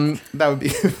 That would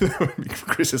be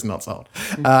Chris is not sold.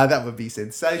 That would be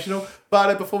sensational.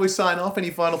 But before we sign off, any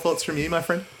final thoughts from you, my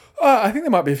friend? I think there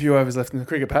might be a few overs left in the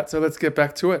cricket, Pat, so let's get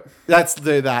back to it. Let's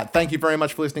do that. Thank you very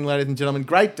much for listening, ladies and gentlemen.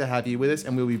 Great to have you with us,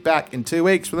 and we'll be back in 2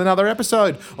 weeks with another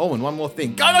episode. Oh, and one more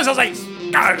thing. Go those Aussies!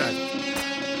 Go those!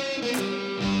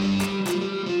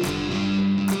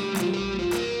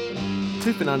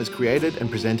 Two for None is created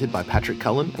and presented by Patrick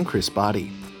Cullen and Chris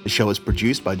Barty. The show is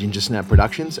produced by Ginger Snap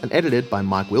Productions and edited by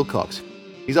Mike Wilcox.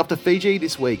 He's off to Fiji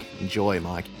this week. Enjoy,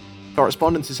 Mike.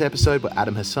 Correspondents this episode were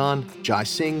Adam Hassan, Jai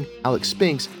Singh, Alex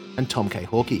Spinks, and Tom K.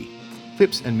 Hawkey.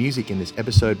 Clips and music in this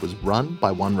episode was Run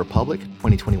by One Republic,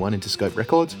 2021 Interscope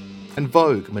Records, and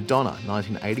Vogue, Madonna,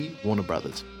 1980, Warner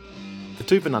Brothers. The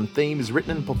Two for None theme is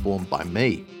written and performed by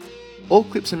me. All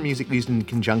clips and music used in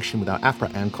conjunction with our APRA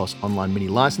ANCOS online mini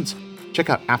license. Check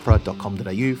out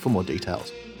apra.com.au for more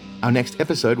details. Our next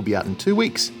episode will be out in 2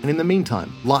 weeks, and in the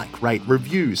meantime, like, rate,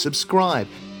 review, subscribe,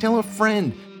 tell a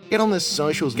friend, get on the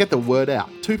socials, get the word out.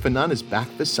 Two for None is back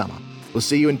for summer. We'll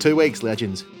see you in 2 weeks,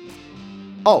 legends.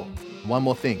 Oh, one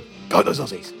more thing. Go those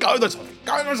Aussies! Go those Aussies!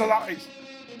 Go those Aussies!